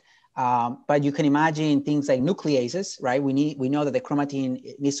yet. But you can imagine things like nucleases, right? We know that the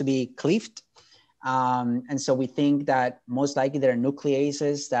chromatin needs to be cleaved. And so we think that most likely there are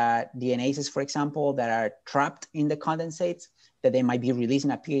nucleases, that DNases, for example, that are trapped in the condensates, that they might be released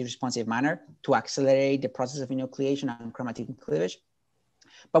in a pH responsive manner to accelerate the process of enucleation and chromatin cleavage.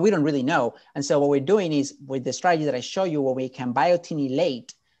 But we don't really know. And so what we're doing is, with the strategy that I show you, where we can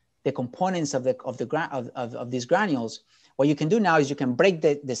biotinylate the components of these granules, what you can do now is you can break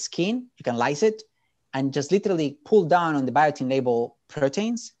the skin, you can lyse it, and just literally pull down on the biotin label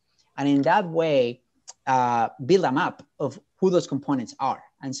proteins. And in that way, build a map of who those components are.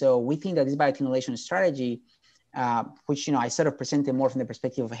 And so we think that this biotinylation strategy, which I sort of presented more from the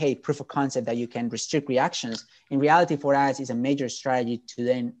perspective of, hey, proof of concept that you can restrict reactions, in reality for us is a major strategy to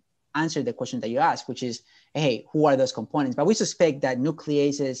then answer the question that you asked, which is, hey, who are those components? But we suspect that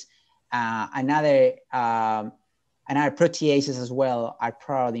nucleases and other proteases as well are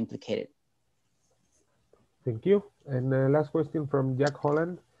probably implicated. Thank you. And last question from Jack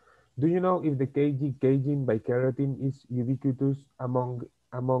Holland. Do you know if the KG caging by keratin is ubiquitous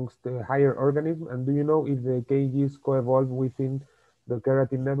amongst the higher organisms? And do you know if the KGs co-evolve within the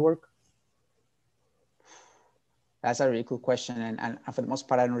keratin network? That's a really cool question. And for the most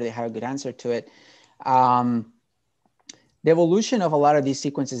part, I don't really have a good answer to it. The evolution of a lot of these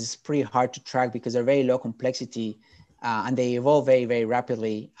sequences is pretty hard to track because they're very low complexity and they evolve very, very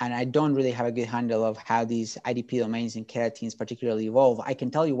rapidly. And I don't really have a good handle of how these IDP domains in keratins particularly evolve. I can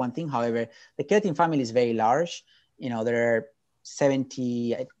tell you one thing, however, the keratin family is very large. There are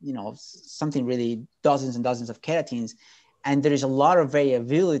 70, something really dozens and dozens of keratins. And there is a lot of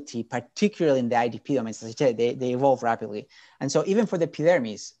variability, particularly in the IDP domains. As I said, they evolve rapidly. And so even for the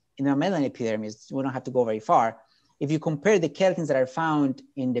epidermis, in the mammalian epidermis, we don't have to go very far. If you compare the keratins that are found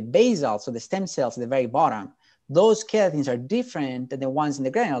in the basal, so the stem cells at the very bottom, those keratins are different than the ones in the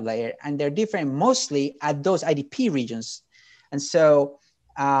granule layer, and they're different mostly at those IDP regions. And so,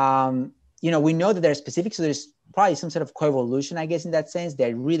 we know that they're specific, so there's probably some sort of coevolution, I guess, in that sense.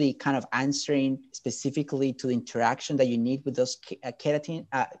 They're really kind of answering specifically to the interaction that you need with those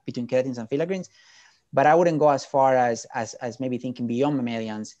between keratins and filagrins. But I wouldn't go as far as maybe thinking beyond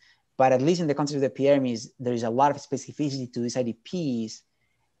mammalians. But at least in the context of the epidermis, there is a lot of specificity to these IDPs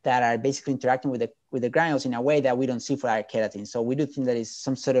that are basically interacting with the granules in a way that we don't see for our keratins. So we do think there is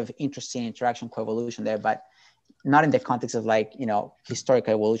some sort of interesting interaction coevolution there, but not in the context of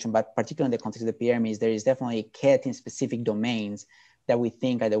historical evolution, but particularly in the context of the epidermis, there is definitely keratin-specific domains that we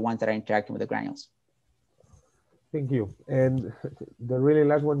think are the ones that are interacting with the granules. Thank you. And the really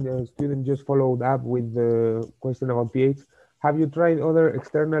last one, the student just followed up with the question about pH. Have you tried other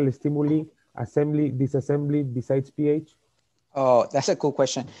external stimuli, assembly, disassembly, besides pH? Oh, that's a cool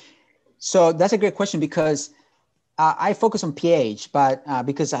question. So that's a great question because I focus on pH, but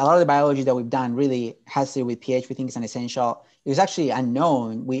because a lot of the biology that we've done really has to do with pH, we think it's an essential. It was actually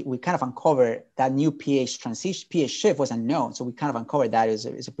unknown. We kind of uncovered that new pH transition, pH shift was unknown. So we kind of uncovered that.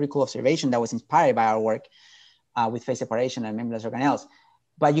 It's a pretty cool observation that was inspired by our work with phase separation and membranous organelles.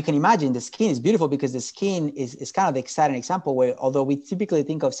 But you can imagine the skin is beautiful because the skin is kind of the exciting example where, although we typically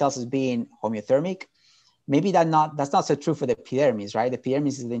think of cells as being homeothermic, maybe that's not so true for the epidermis, right? The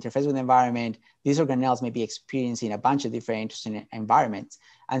epidermis is the interface with the environment. These organelles may be experiencing a bunch of different interesting environments.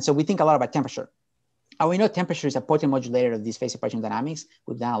 And so we think a lot about temperature. And we know temperature is a potent modulator of these phase separation dynamics.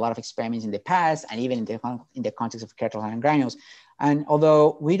 We've done a lot of experiments in the past and even in the context of keratoconine granules. And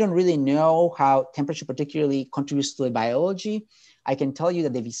although we don't really know how temperature particularly contributes to the biology, I can tell you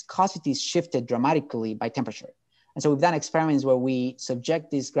that the viscosity is shifted dramatically by temperature. And so we've done experiments where we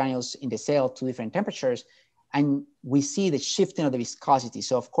subject these granules in the cell to different temperatures, and we see the shifting of the viscosity.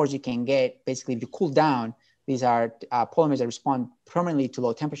 So of course you can get, basically if you cool down, these are polymers that respond permanently to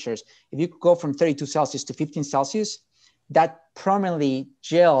low temperatures. If you go from 32 Celsius to 15 Celsius, that permanently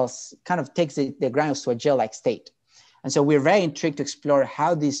gels, kind of takes the granules to a gel-like state. And so we're very intrigued to explore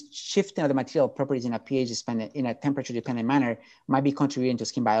how this shifting of the material properties in a pH-dependent, in a temperature-dependent manner might be contributing to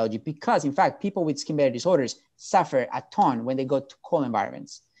skin biology. Because in fact, people with skin barrier disorders suffer a ton when they go to cold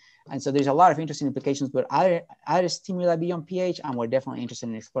environments. And so there's a lot of interesting implications with other stimuli beyond pH, and we're definitely interested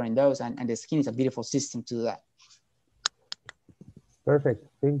in exploring those. And the skin is a beautiful system to do that. Perfect.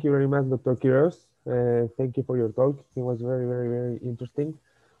 Thank you very much, Dr. Quiroz. Thank you for your talk. It was very, very, very interesting.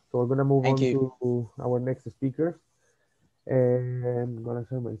 So we're going to move on to our next speaker. And I'm going to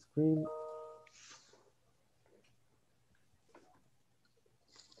share my screen.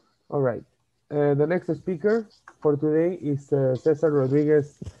 All right. The next speaker for today is César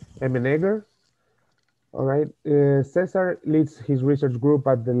Rodriguez-Emmenegger. All right. César leads his research group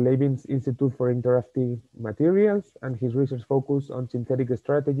at the Leibniz Institute for Interactive Materials, and his research focuses on synthetic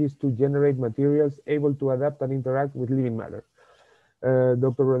strategies to generate materials able to adapt and interact with living matter.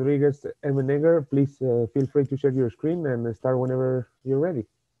 Dr. Rodriguez-Emmenegger, please feel free to share your screen and start whenever you're ready.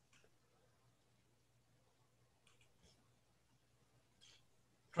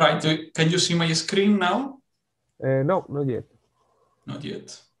 Right, can you see my screen now? No, not yet. Not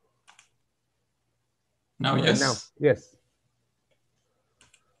yet. Now, yes? Now, yes.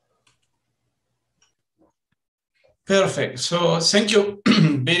 Perfect. So thank you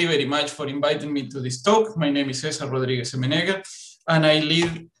very, very much for inviting me to this talk. My name is César Rodriguez-Emmenegger, and I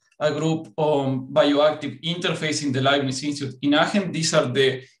lead a group on bioactive interface in the Leibniz Institute in Aachen. These are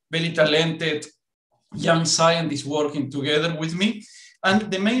the very talented young scientists working together with me.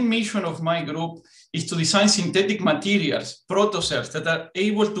 And the main mission of my group is to design synthetic materials, protocells that are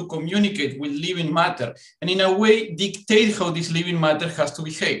able to communicate with living matter and in a way dictate how this living matter has to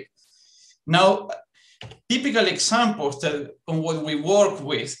behave. Now, typical examples that on what we work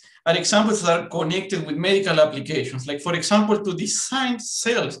with are examples that are connected with medical applications, like for example, to design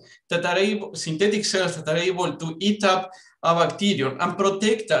cells that are able, synthetic cells that are able to eat up a bacterium and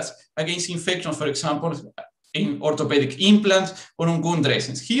protect us against infections, for example, in orthopedic implants or on wound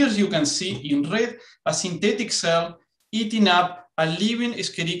dressings. Here you can see in red a synthetic cell eating up a living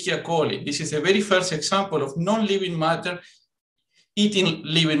Escherichia coli. This is the very first example of non-living matter eating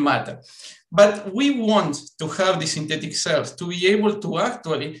living matter. But we want to have the synthetic cells to be able to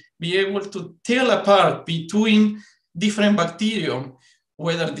actually be able to tell apart between different bacterium,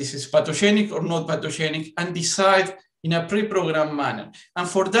 whether this is pathogenic or not pathogenic, and decide in a pre-programmed manner. And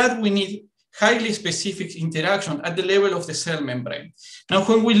for that, we need highly specific interaction at the level of the cell membrane. Now,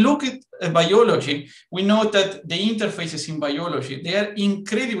 when we look at biology, we know that the interfaces in biology, they are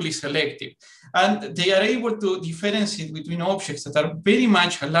incredibly selective, and they are able to differentiate between objects that are very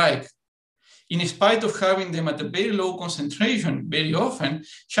much alike, in spite of having them at a very low concentration very often,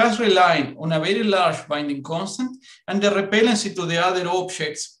 just relying on a very large binding constant and the repellency to the other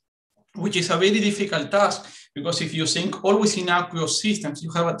objects, which is a very difficult task, because if you think always in aqueous systems,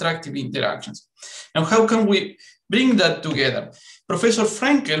 you have attractive interactions. Now, how can we bring that together? Professor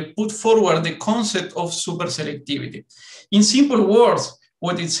Frankel put forward the concept of superselectivity. In simple words,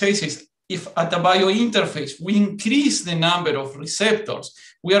 what it says is, if at a biointerface we increase the number of receptors,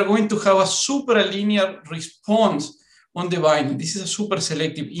 we are going to have a superlinear response on the binding. This is a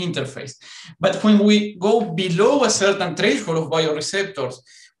superselective interface. But when we go below a certain threshold of bioreceptors,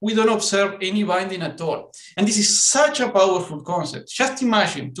 we don't observe any binding at all. And this is such a powerful concept. Just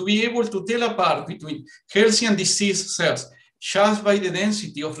imagine to be able to tell apart between healthy and diseased cells just by the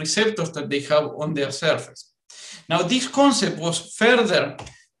density of receptors that they have on their surface. Now, this concept was further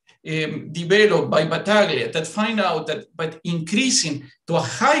developed by Battaglia, that find out that by increasing to a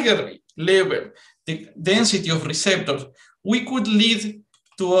higher level the density of receptors, we could lead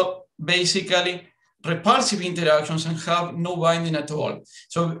to basically repulsive interactions and have no binding at all.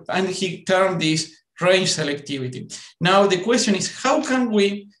 So, and he termed this range selectivity. Now the question is, how can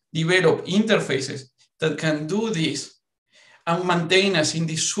we develop interfaces that can do this and maintain us in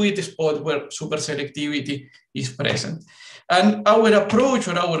this sweet spot where superselectivity is present? And our approach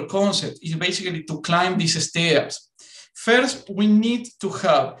or our concept is basically to climb these stairs. First, we need to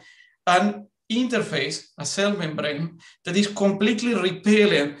have an interface, a cell membrane, that is completely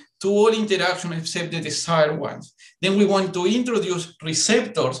repellent to all interactions except the desired ones. Then we want to introduce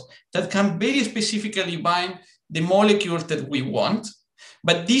receptors that can very specifically bind the molecules that we want,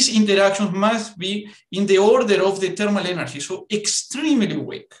 but these interactions must be in the order of the thermal energy, so extremely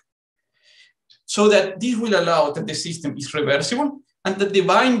weak, so that this will allow that the system is reversible and that the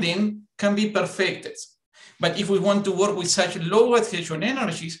binding can be perfected. But if we want to work with such low adhesion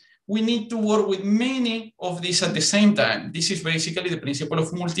energies, we need to work with many of these at the same time. This is basically the principle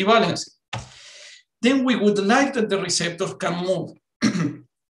of multivalency. Then we would like that the receptors can move.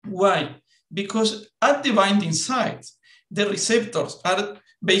 Why? Because at the binding site, the receptors are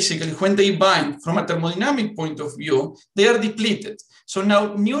basically, when they bind from a thermodynamic point of view, they are depleted. So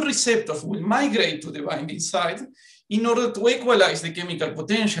now new receptors will migrate to the binding site in order to equalize the chemical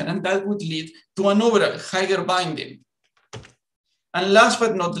potential, and that would lead to an overall higher binding. And last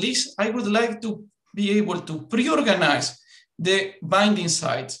but not least, I would like to be able to pre-organize the binding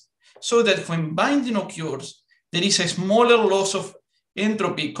sites so that when binding occurs, there is a smaller loss of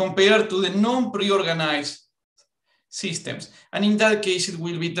entropy compared to the non-pre-organized systems. And in that case, it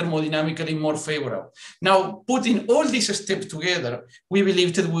will be thermodynamically more favorable. Now, putting all these steps together, we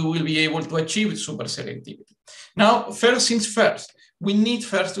believe that we will be able to achieve superselectivity. Now, first things first, we need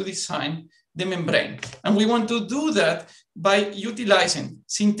first to design the membrane. And we want to do that by utilizing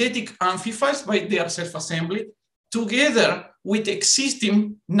synthetic amplifiers by their self-assembly together with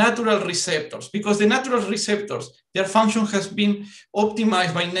existing natural receptors, because the natural receptors, their function has been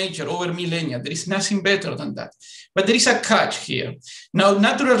optimized by nature over millennia. There is nothing better than that. But there is a catch here. Now,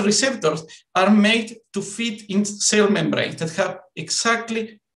 natural receptors are made to fit in cell membranes that have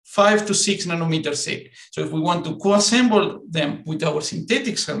exactly 5 to 6 nanometers thick. So if we want to co-assemble them with our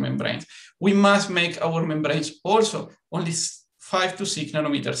synthetic cell membranes, we must make our membranes also only 5 to 6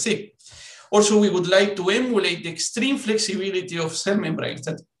 nanometers thick. Also, we would like to emulate the extreme flexibility of cell membranes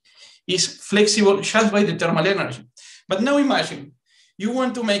that is flexible just by the thermal energy. But now imagine, you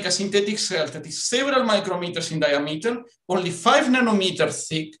want to make a synthetic cell that is several micrometers in diameter, only 5 nanometers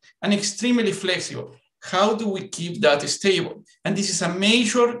thick, and extremely flexible. How do we keep that stable? And this is a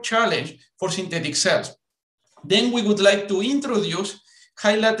major challenge for synthetic cells. Then we would like to introduce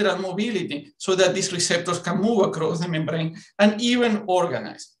high lateral mobility so that these receptors can move across the membrane and even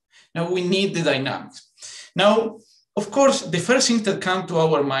organize. Now we need the dynamics. Now, of course, the first thing that comes to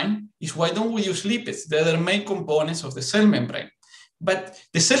our mind is why don't we use lipids, the other main components of the cell membrane? But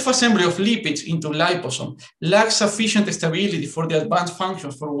the self-assembly of lipids into liposome lacks sufficient stability for the advanced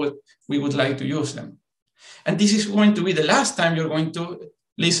functions for what we would like to use them. And this is going to be the last time you're going to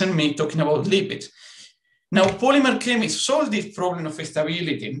listen to me talking about lipids. Now, polymer chemists solve this problem of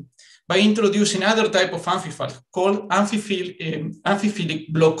stability by introducing other type of amphiphils called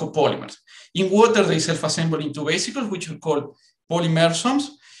amphiphilic block copolymers. In water, they self-assemble into vesicles, which are called polymersomes,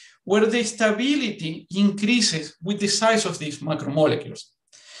 where the stability increases with the size of these macromolecules.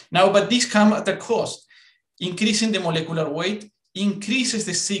 Now, but this comes at a cost. Increasing the molecular weight increases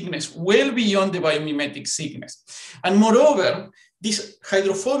the thickness well beyond the biomimetic thickness. And moreover, these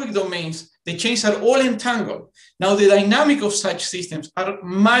hydrophobic domains, the chains are all entangled. Now, the dynamic of such systems are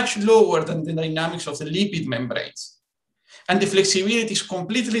much lower than the dynamics of the lipid membranes. And the flexibility is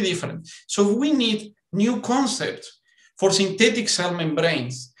completely different. So we need new concepts for synthetic cell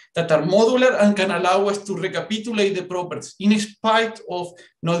membranes that are modular and can allow us to recapitulate the properties in spite of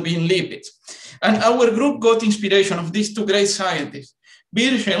not being lipids. And our group got inspiration of these two great scientists.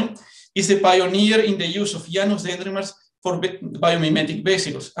 Virgil is the pioneer in the use of Janus dendrimers for biomimetic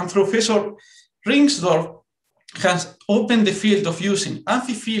vesicles. And Professor Ringsdorf has opened the field of using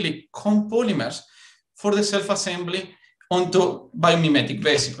amphiphilic compolymers for the self-assembly onto biomimetic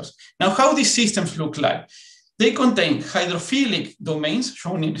vesicles. Now, how these systems look like? They contain hydrophilic domains,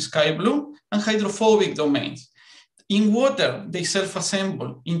 shown in sky blue, and hydrophobic domains. In water, they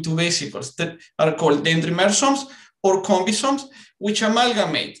self-assemble into vesicles that are called dendrimersomes or combisomes, which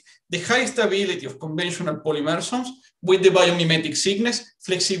amalgamate the high stability of conventional polymersomes with the biomimetic thickness,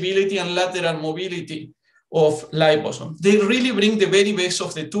 flexibility, and lateral mobility of liposomes. They really bring the very best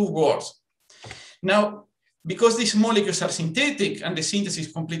of the two worlds. Now, because these molecules are synthetic and the synthesis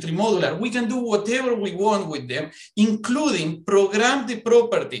is completely modular, we can do whatever we want with them, including program the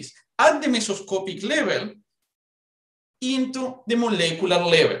properties at the mesoscopic level into the molecular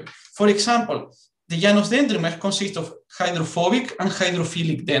level. For example, the Janus dendrimers consist of hydrophobic and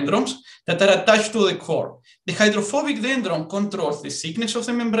hydrophilic dendrons that are attached to the core. The hydrophobic dendron controls the thickness of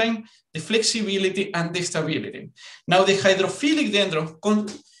the membrane, the flexibility, and the stability. Now, the hydrophilic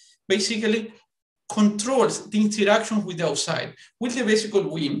dendron basically controls the interaction with the outside. Will the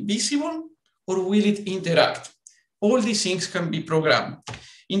vesicle be invisible or will it interact? All these things can be programmed.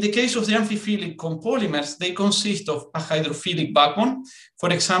 In the case of the amphiphilic compolymers, they consist of a hydrophilic backbone.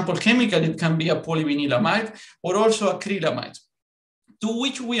 For example, chemically, it can be a polyvinylamide or also acrylamide, to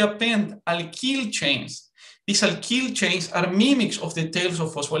which we append alkyl chains. These alkyl chains are mimics of the tails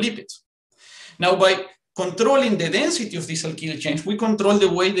of phospholipids. Now, by controlling the density of these alkyl chains, we control the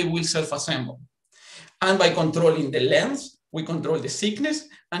way they will self-assemble. And by controlling the length, we control the thickness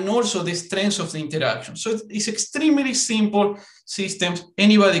and also the strength of the interaction. So it's extremely simple systems.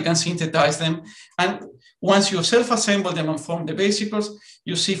 Anybody can synthesize them. And once you self-assemble them and form the vesicles,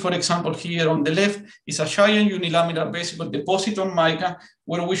 you see, for example, here on the left is a giant unilaminar vesicle deposit on mica,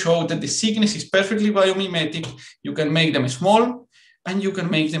 where we show that the thickness is perfectly biomimetic. You can make them small and you can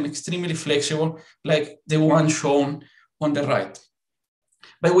make them extremely flexible, like the one shown on the right.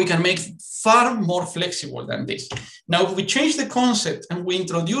 But we can make it far more flexible than this. Now, if we change the concept and we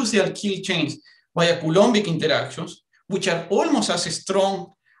introduce the alkyl chains via Coulombic interactions, which are almost as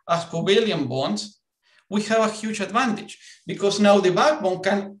strong as covalent bonds, we have a huge advantage because now the backbone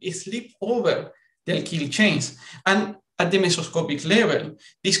can slip over the alkyl chains. And at the mesoscopic level,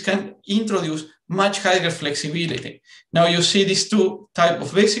 this can introduce much higher flexibility. Now you see these two types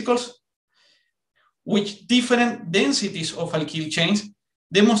of vesicles with different densities of alkyl chains,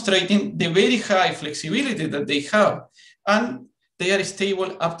 demonstrating the very high flexibility that they have. And they are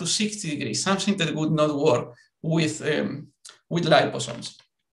stable up to 60 degrees, something that would not work with liposomes.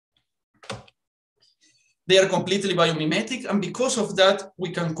 They are completely biomimetic, and because of that,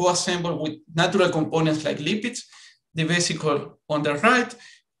 we can co-assemble with natural components like lipids. The vesicle on the right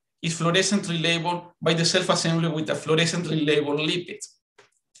is fluorescently labeled by the self-assembly with a fluorescently labeled lipid.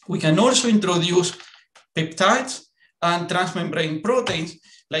 We can also introduce peptides and transmembrane proteins.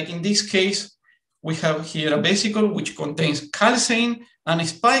 Like in this case, we have here a vesicle which contains calcein and a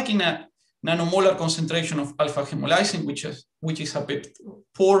spike in a nanomolar concentration of alpha hemolysin, which is a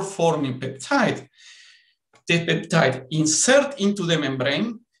pore-forming peptide. The peptide insert into the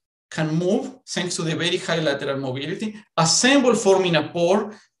membrane, can move thanks to the very high lateral mobility, assemble forming a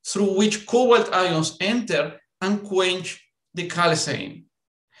pore through which cobalt ions enter and quench the calcein,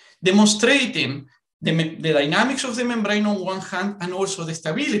 demonstrating the dynamics of the membrane on one hand and also the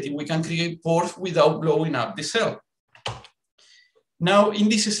stability. We can create pores without blowing up the cell. Now, in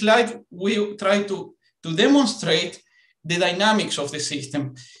this slide, we try to demonstrate the dynamics of the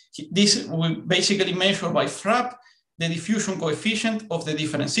system. This we basically measure by FRAP the diffusion coefficient of the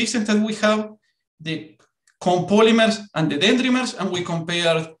different systems that we have, the compolymers and the dendrimers, and we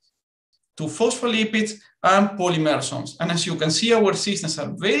compare to phospholipids and polymersomes. And as you can see, our systems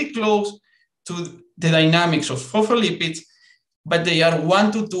are very close to the dynamics of phospholipids, but they are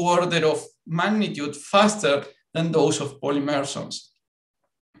 1 to 2 order of magnitude faster than those of polymersomes.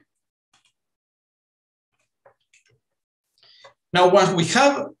 Now, once we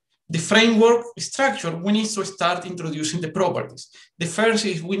have the framework structure, we need to start introducing the properties. The first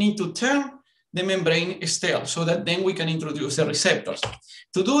is we need to turn the membrane stale so that then we can introduce the receptors.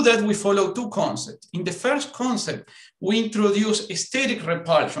 To do that, we follow two concepts. In the first concept, we introduce steric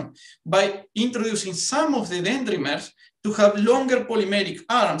repulsion by introducing some of the dendrimers to have longer polymeric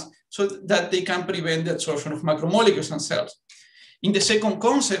arms so that they can prevent the absorption of macromolecules and cells. In the second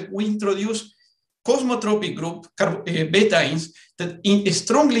concept, we introduce cosmotropic group betaines that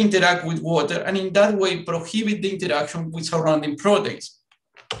strongly interact with water and in that way prohibit the interaction with surrounding proteins.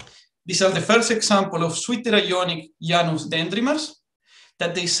 These are the first example of switterionic Janus dendrimers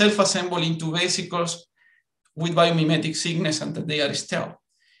that they self-assemble into vesicles with biomimetic thickness and that they are stale.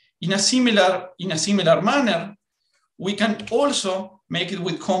 In a similar manner, we can also make it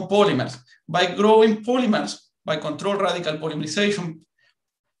with compolymers by growing polymers by controlled radical polymerization.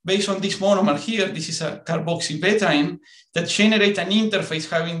 Based on this monomer here, this is a carboxybetaine that generates an interface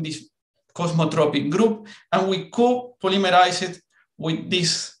having this cosmotropic group, and we co-polymerize it with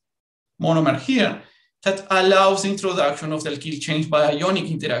this monomer here that allows the introduction of the alkyl change by ionic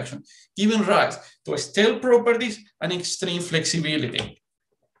interaction, giving rise to stale properties and extreme flexibility.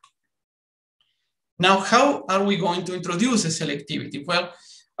 Now, how are we going to introduce the selectivity? Well,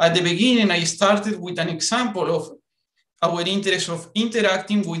 at the beginning, I started with an example of our interest of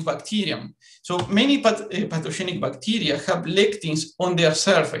interacting with bacterium. So many pathogenic bacteria have lectins on their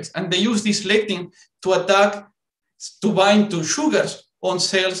surface, and they use this lectin to bind to sugars on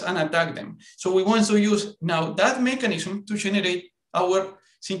cells and attack them. So we want to use now that mechanism to generate our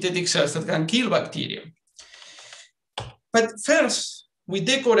synthetic cells that can kill bacteria. But first, we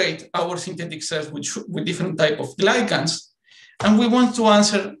decorate our synthetic cells with different types of glycans, and we want to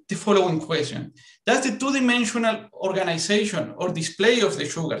answer the following question. Does the two-dimensional organization or display of the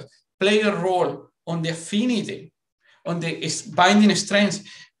sugars play a role on the affinity, on the binding strength?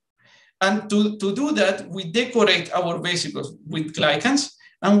 And to do that, we decorate our vesicles with glycans,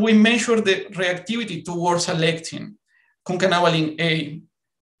 and we measure the reactivity towards a lectin, concanavalin A,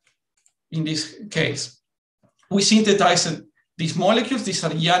 in this case. We synthesized these molecules. These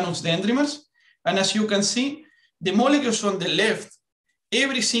are Janus dendrimers. And as you can see, the molecules on the left,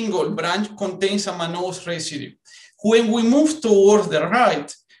 every single branch contains a mannose residue. When we move towards the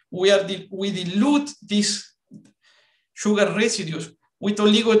right, we dilute these sugar residues with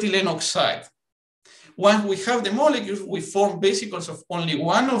oligoethylene oxide. Once we have the molecules, we form vesicles of only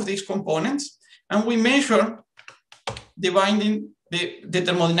one of these components, and we measure the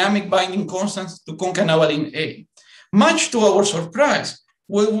thermodynamic binding constants to concanavalin A. Much to our surprise,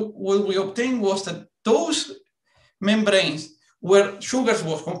 what we obtained was that those membranes where sugars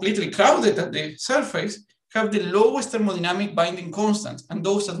was completely crowded at the surface have the lowest thermodynamic binding constant, and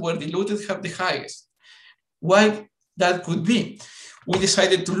those that were diluted have the highest. Why that could be? We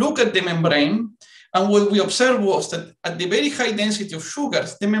decided to look at the membrane, and what we observed was that at the very high density of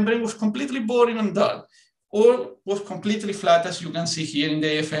sugars, the membrane was completely boring and dull, or was completely flat, as you can see here in the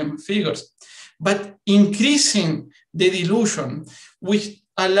AFM figures. But increasing the dilution, which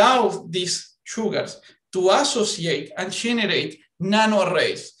allows these sugars to associate and generate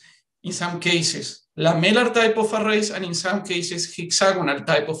nanoarrays, in some cases, lamellar type of arrays, and in some cases, hexagonal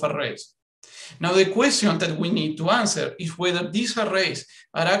type of arrays. Now, the question that we need to answer is whether these arrays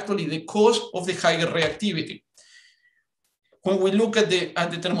are actually the cause of the higher reactivity. When we look at the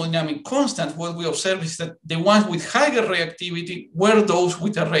thermodynamic constant, what we observe is that the ones with higher reactivity were those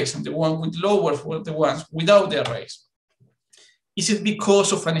with arrays, and the ones with lower were the ones without the arrays. Is it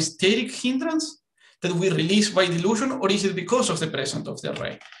because of an steric hindrance that we release by dilution, or is it because of the presence of the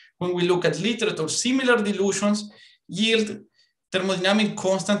array? When we look at literature, similar dilutions yield thermodynamic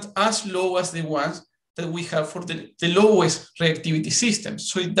constant as low as the ones that we have for the lowest reactivity systems.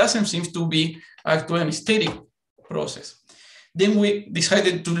 So it doesn't seem to be actually an steric process. Then we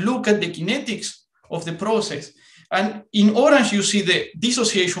decided to look at the kinetics of the process. And in orange, you see the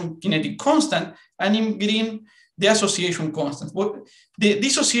dissociation kinetic constant, and in green, the association constant. The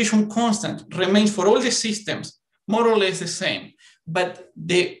dissociation constant remains for all the systems more or less the same, but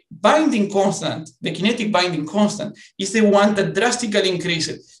the binding constant, the kinetic binding constant, is the one that drastically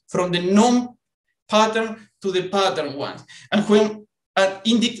increases from the non-pattern to the pattern ones. And when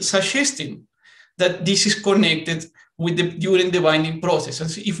suggesting that this is connected with during the binding process. And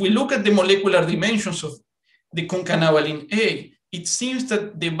so if we look at the molecular dimensions of the concanavalin A, it seems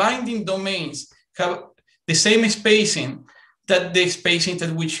that the binding domains have the same spacing that the spacing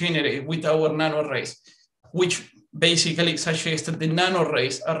that we generate with our nanoarrays, which basically suggests that the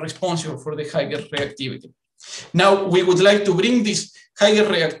nanoarrays are responsible for the higher reactivity. Now, we would like to bring these higher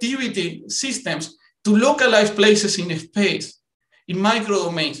reactivity systems to localized places in space, in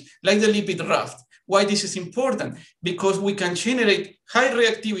microdomains, like the lipid raft. Why this is important? Because we can generate high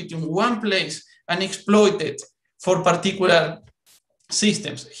reactivity in one place and exploit it for particular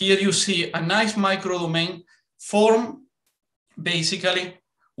systems. Here you see a nice microdomain formed basically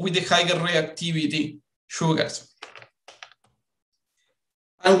with the higher reactivity sugars.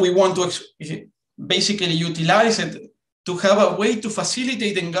 And we want to basically utilize it to have a way to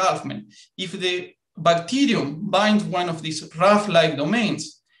facilitate engulfment. If the bacterium binds one of these raft-like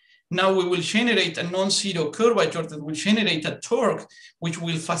domains, now we will generate a non-zero curvature that will generate a torque, which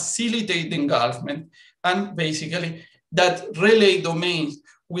will facilitate the engulfment. And basically that relay domain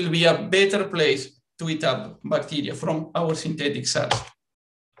will be a better place to eat up bacteria from our synthetic cells.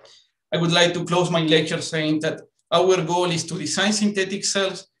 I would like to close my lecture saying that our goal is to design synthetic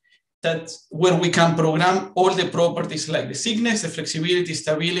cells where we can program all the properties like the thickness, the flexibility,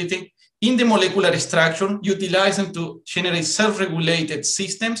 stability in the molecular structure, utilize them to generate self-regulated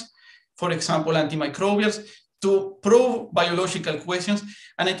systems, for example, antimicrobials, to probe biological questions.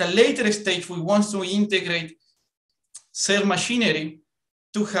 And at a later stage, we want to integrate cell machinery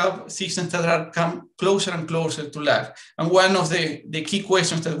to have systems that are come closer and closer to life. And one of the key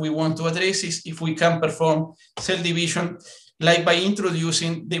questions that we want to address is if we can perform cell division like by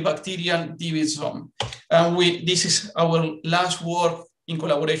introducing the bacterial divide zone. And this is our last work in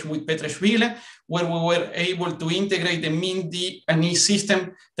collaboration with Petreshvili, where we were able to integrate the MIND-D and E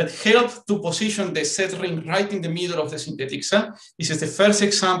system that helped to position the Z ring right in the middle of the synthetic cell. This is the first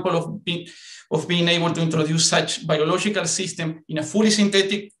example of being able to introduce such biological system in a fully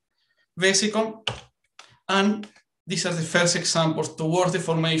synthetic vesicle. And these are the first examples towards the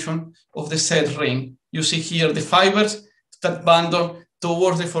formation of the Z ring. You see here the fibers that bundle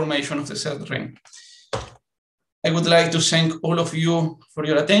towards the formation of the Z ring. I would like to thank all of you for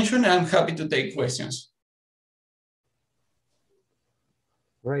your attention. I'm happy to take questions.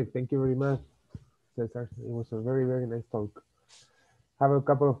 Right, thank you very much, César. It was a very, very nice talk. I have a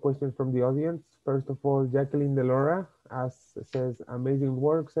couple of questions from the audience. First of all, Jacqueline Delora says, amazing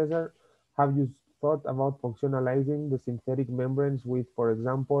work, César. Have you thought about functionalizing the synthetic membranes with, for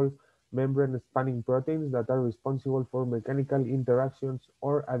example, membrane spanning proteins that are responsible for mechanical interactions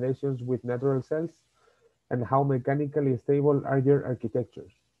or adhesions with natural cells? And how mechanically stable are your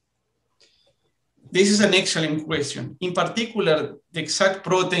architectures? This is an excellent question. In particular, the exact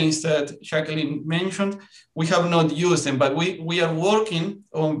proteins that Jacqueline mentioned, we have not used them, but we are working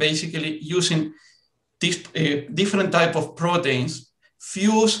on basically using this different type of proteins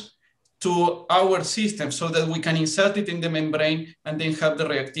fused to our system so that we can insert it in the membrane and then have the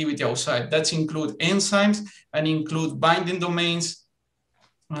reactivity outside. That includes enzymes and include binding domains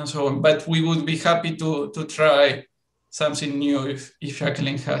and so on. But we would be happy to try something new if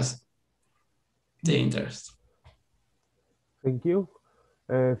Jacqueline has the interest. Thank you.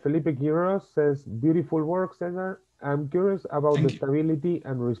 Felipe Quiroz says, beautiful work, César. I'm curious about the stability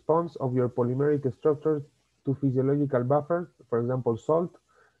and response of your polymeric structures to physiological buffers, for example, salt,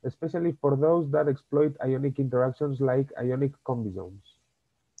 especially for those that exploit ionic interactions like ionic combisomes.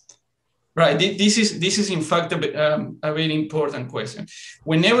 Right, this is in fact a very important question.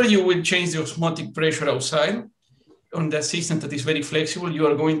 Whenever you will change the osmotic pressure outside on the system that is very flexible, you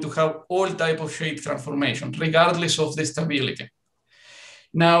are going to have all type of shape transformation, regardless of the stability.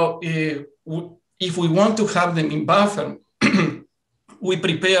 Now, if we want to have them in buffer, we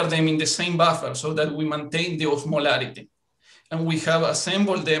prepare them in the same buffer so that we maintain the osmolarity. And we have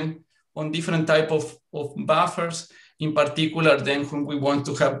assembled them on different type of buffers, in particular then when we want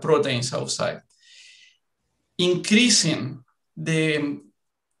to have proteins outside. Increasing the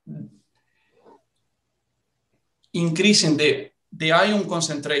ion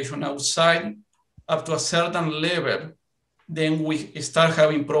concentration outside up to a certain level, then we start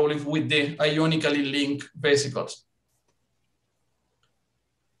having problems with the ionically linked vesicles.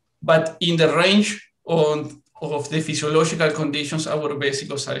 But in the range of the physiological conditions, our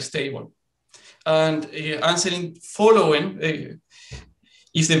vesicles are stable. And answering following,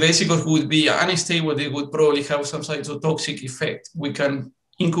 if the vesicles would be unstable, they would probably have some cytotoxic effect. We can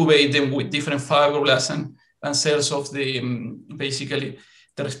incubate them with different fibroblasts and cells of the basically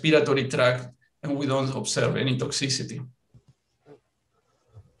the respiratory tract, and we don't observe any toxicity.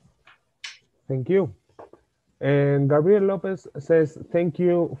 Thank you. And Gabriel Lopez says, thank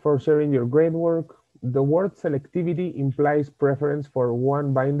you for sharing your great work. The word selectivity implies preference for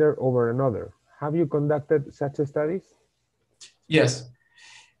one binder over another. Have you conducted such studies? Yes.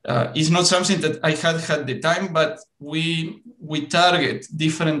 It's not something that I had the time, but we target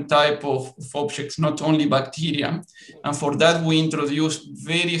different type of objects, not only bacteria. And for that, we introduce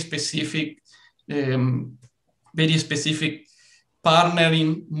very specific partnering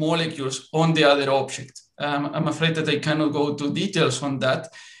molecules on the other object. I'm afraid that I cannot go to details on that,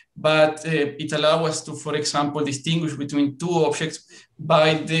 but it allows us to, for example, distinguish between two objects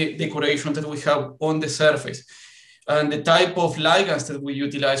by the decoration that we have on the surface. And the type of ligands that we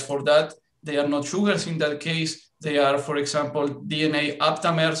utilize for that, they are not sugars in that case. They are, for example, DNA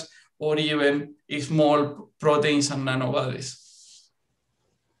aptamers or even small proteins and nanobodies.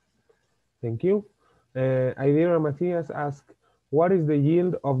 Thank you. Idira Matthias asks, what is the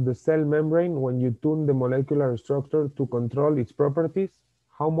yield of the cell membrane when you tune the molecular structure to control its properties?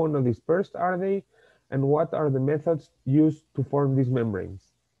 How monodispersed are they? And what are the methods used to form these membranes?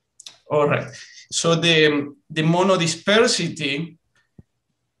 All right. So the monodispersity,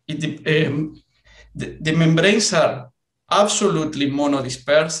 the membranes are absolutely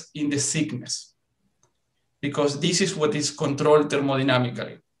monodispersed in the thickness, because this is what is controlled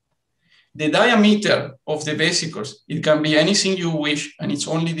thermodynamically. The diameter of the vesicles, it can be anything you wish, and it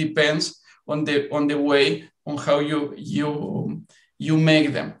only depends on the way on how you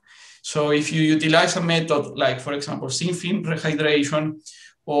make them. So if you utilize a method like, for example, thin film rehydration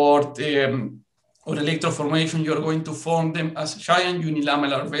or electroformation, you're going to form them as giant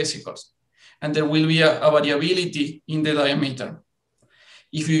unilamellar vesicles, and there will be a variability in the diameter.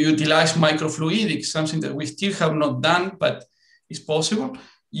 If you utilize microfluidics, something that we still have not done, but is possible,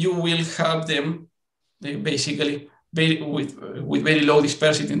 you will have them basically with very low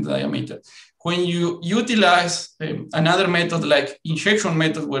dispersity in the diameter. When you utilize another method like injection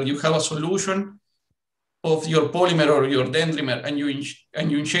method, where you have a solution of your polymer or your dendrimer and you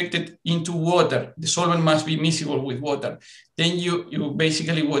inject it into water, the solvent must be miscible with water. Then you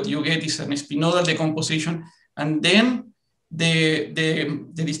basically, what you get is an spinodal decomposition, and then the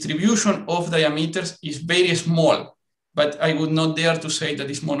distribution of diameters is very small, but I would not dare to say that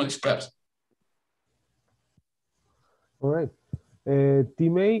it's monodispersed. All right.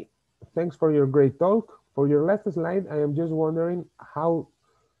 Timei, thanks for your great talk. For your last slide, I am just wondering how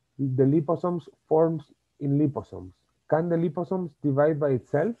the liposomes forms in liposomes. Can the liposomes divide by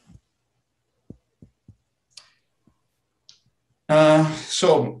itself?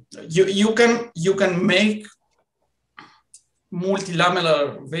 So you can make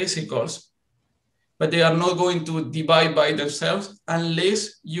multilamellar vesicles, but they are not going to divide by themselves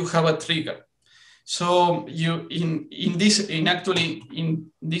unless you have a trigger. So in this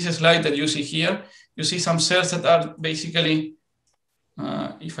slide that you see here, you see some cells that are basically,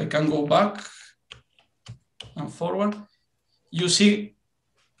 if I can go back and forward, you see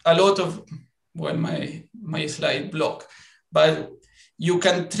a lot of, well, my slide block, but you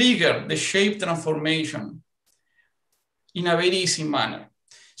can trigger the shape transformation in a very easy manner.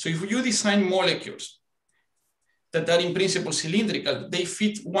 So if you design molecules that are in principle cylindrical, they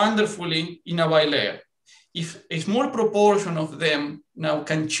fit wonderfully in a bilayer. If a small proportion of them now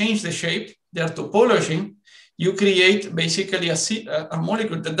can change the shape, their topology, you create basically a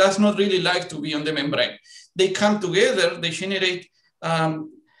molecule that does not really like to be on the membrane. They come together, they generate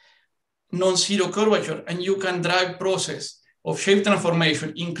non-zero curvature, and you can drive process of shape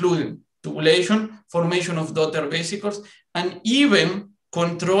transformation, including tubulation, formation of daughter vesicles, and even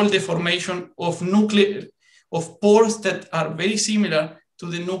control the formation of pores that are very similar to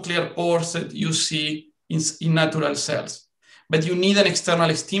the nuclear pores that you see in natural cells. But you need an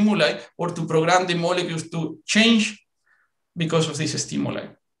external stimuli or to program the molecules to change because of this stimuli.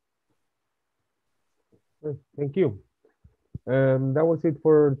 Thank you. That was it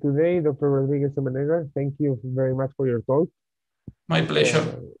for today, Dr. Rodriguez-Emmenegger. Thank you very much for your talk. My pleasure.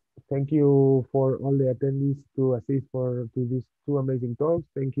 Thank you for all the attendees to assist to these two amazing talks.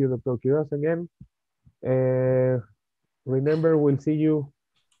 Thank you, Dr. Quiroz, again. Remember, we'll see you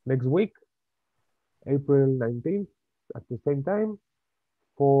next week, April 19th, at the same time,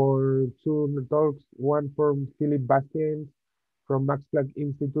 for two talks, one from Philippe Bastien from Max Planck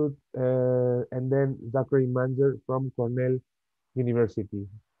Institute, and then Zachary Manzer from Cornell University.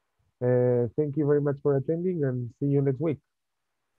 Thank you very much for attending, and see you next week.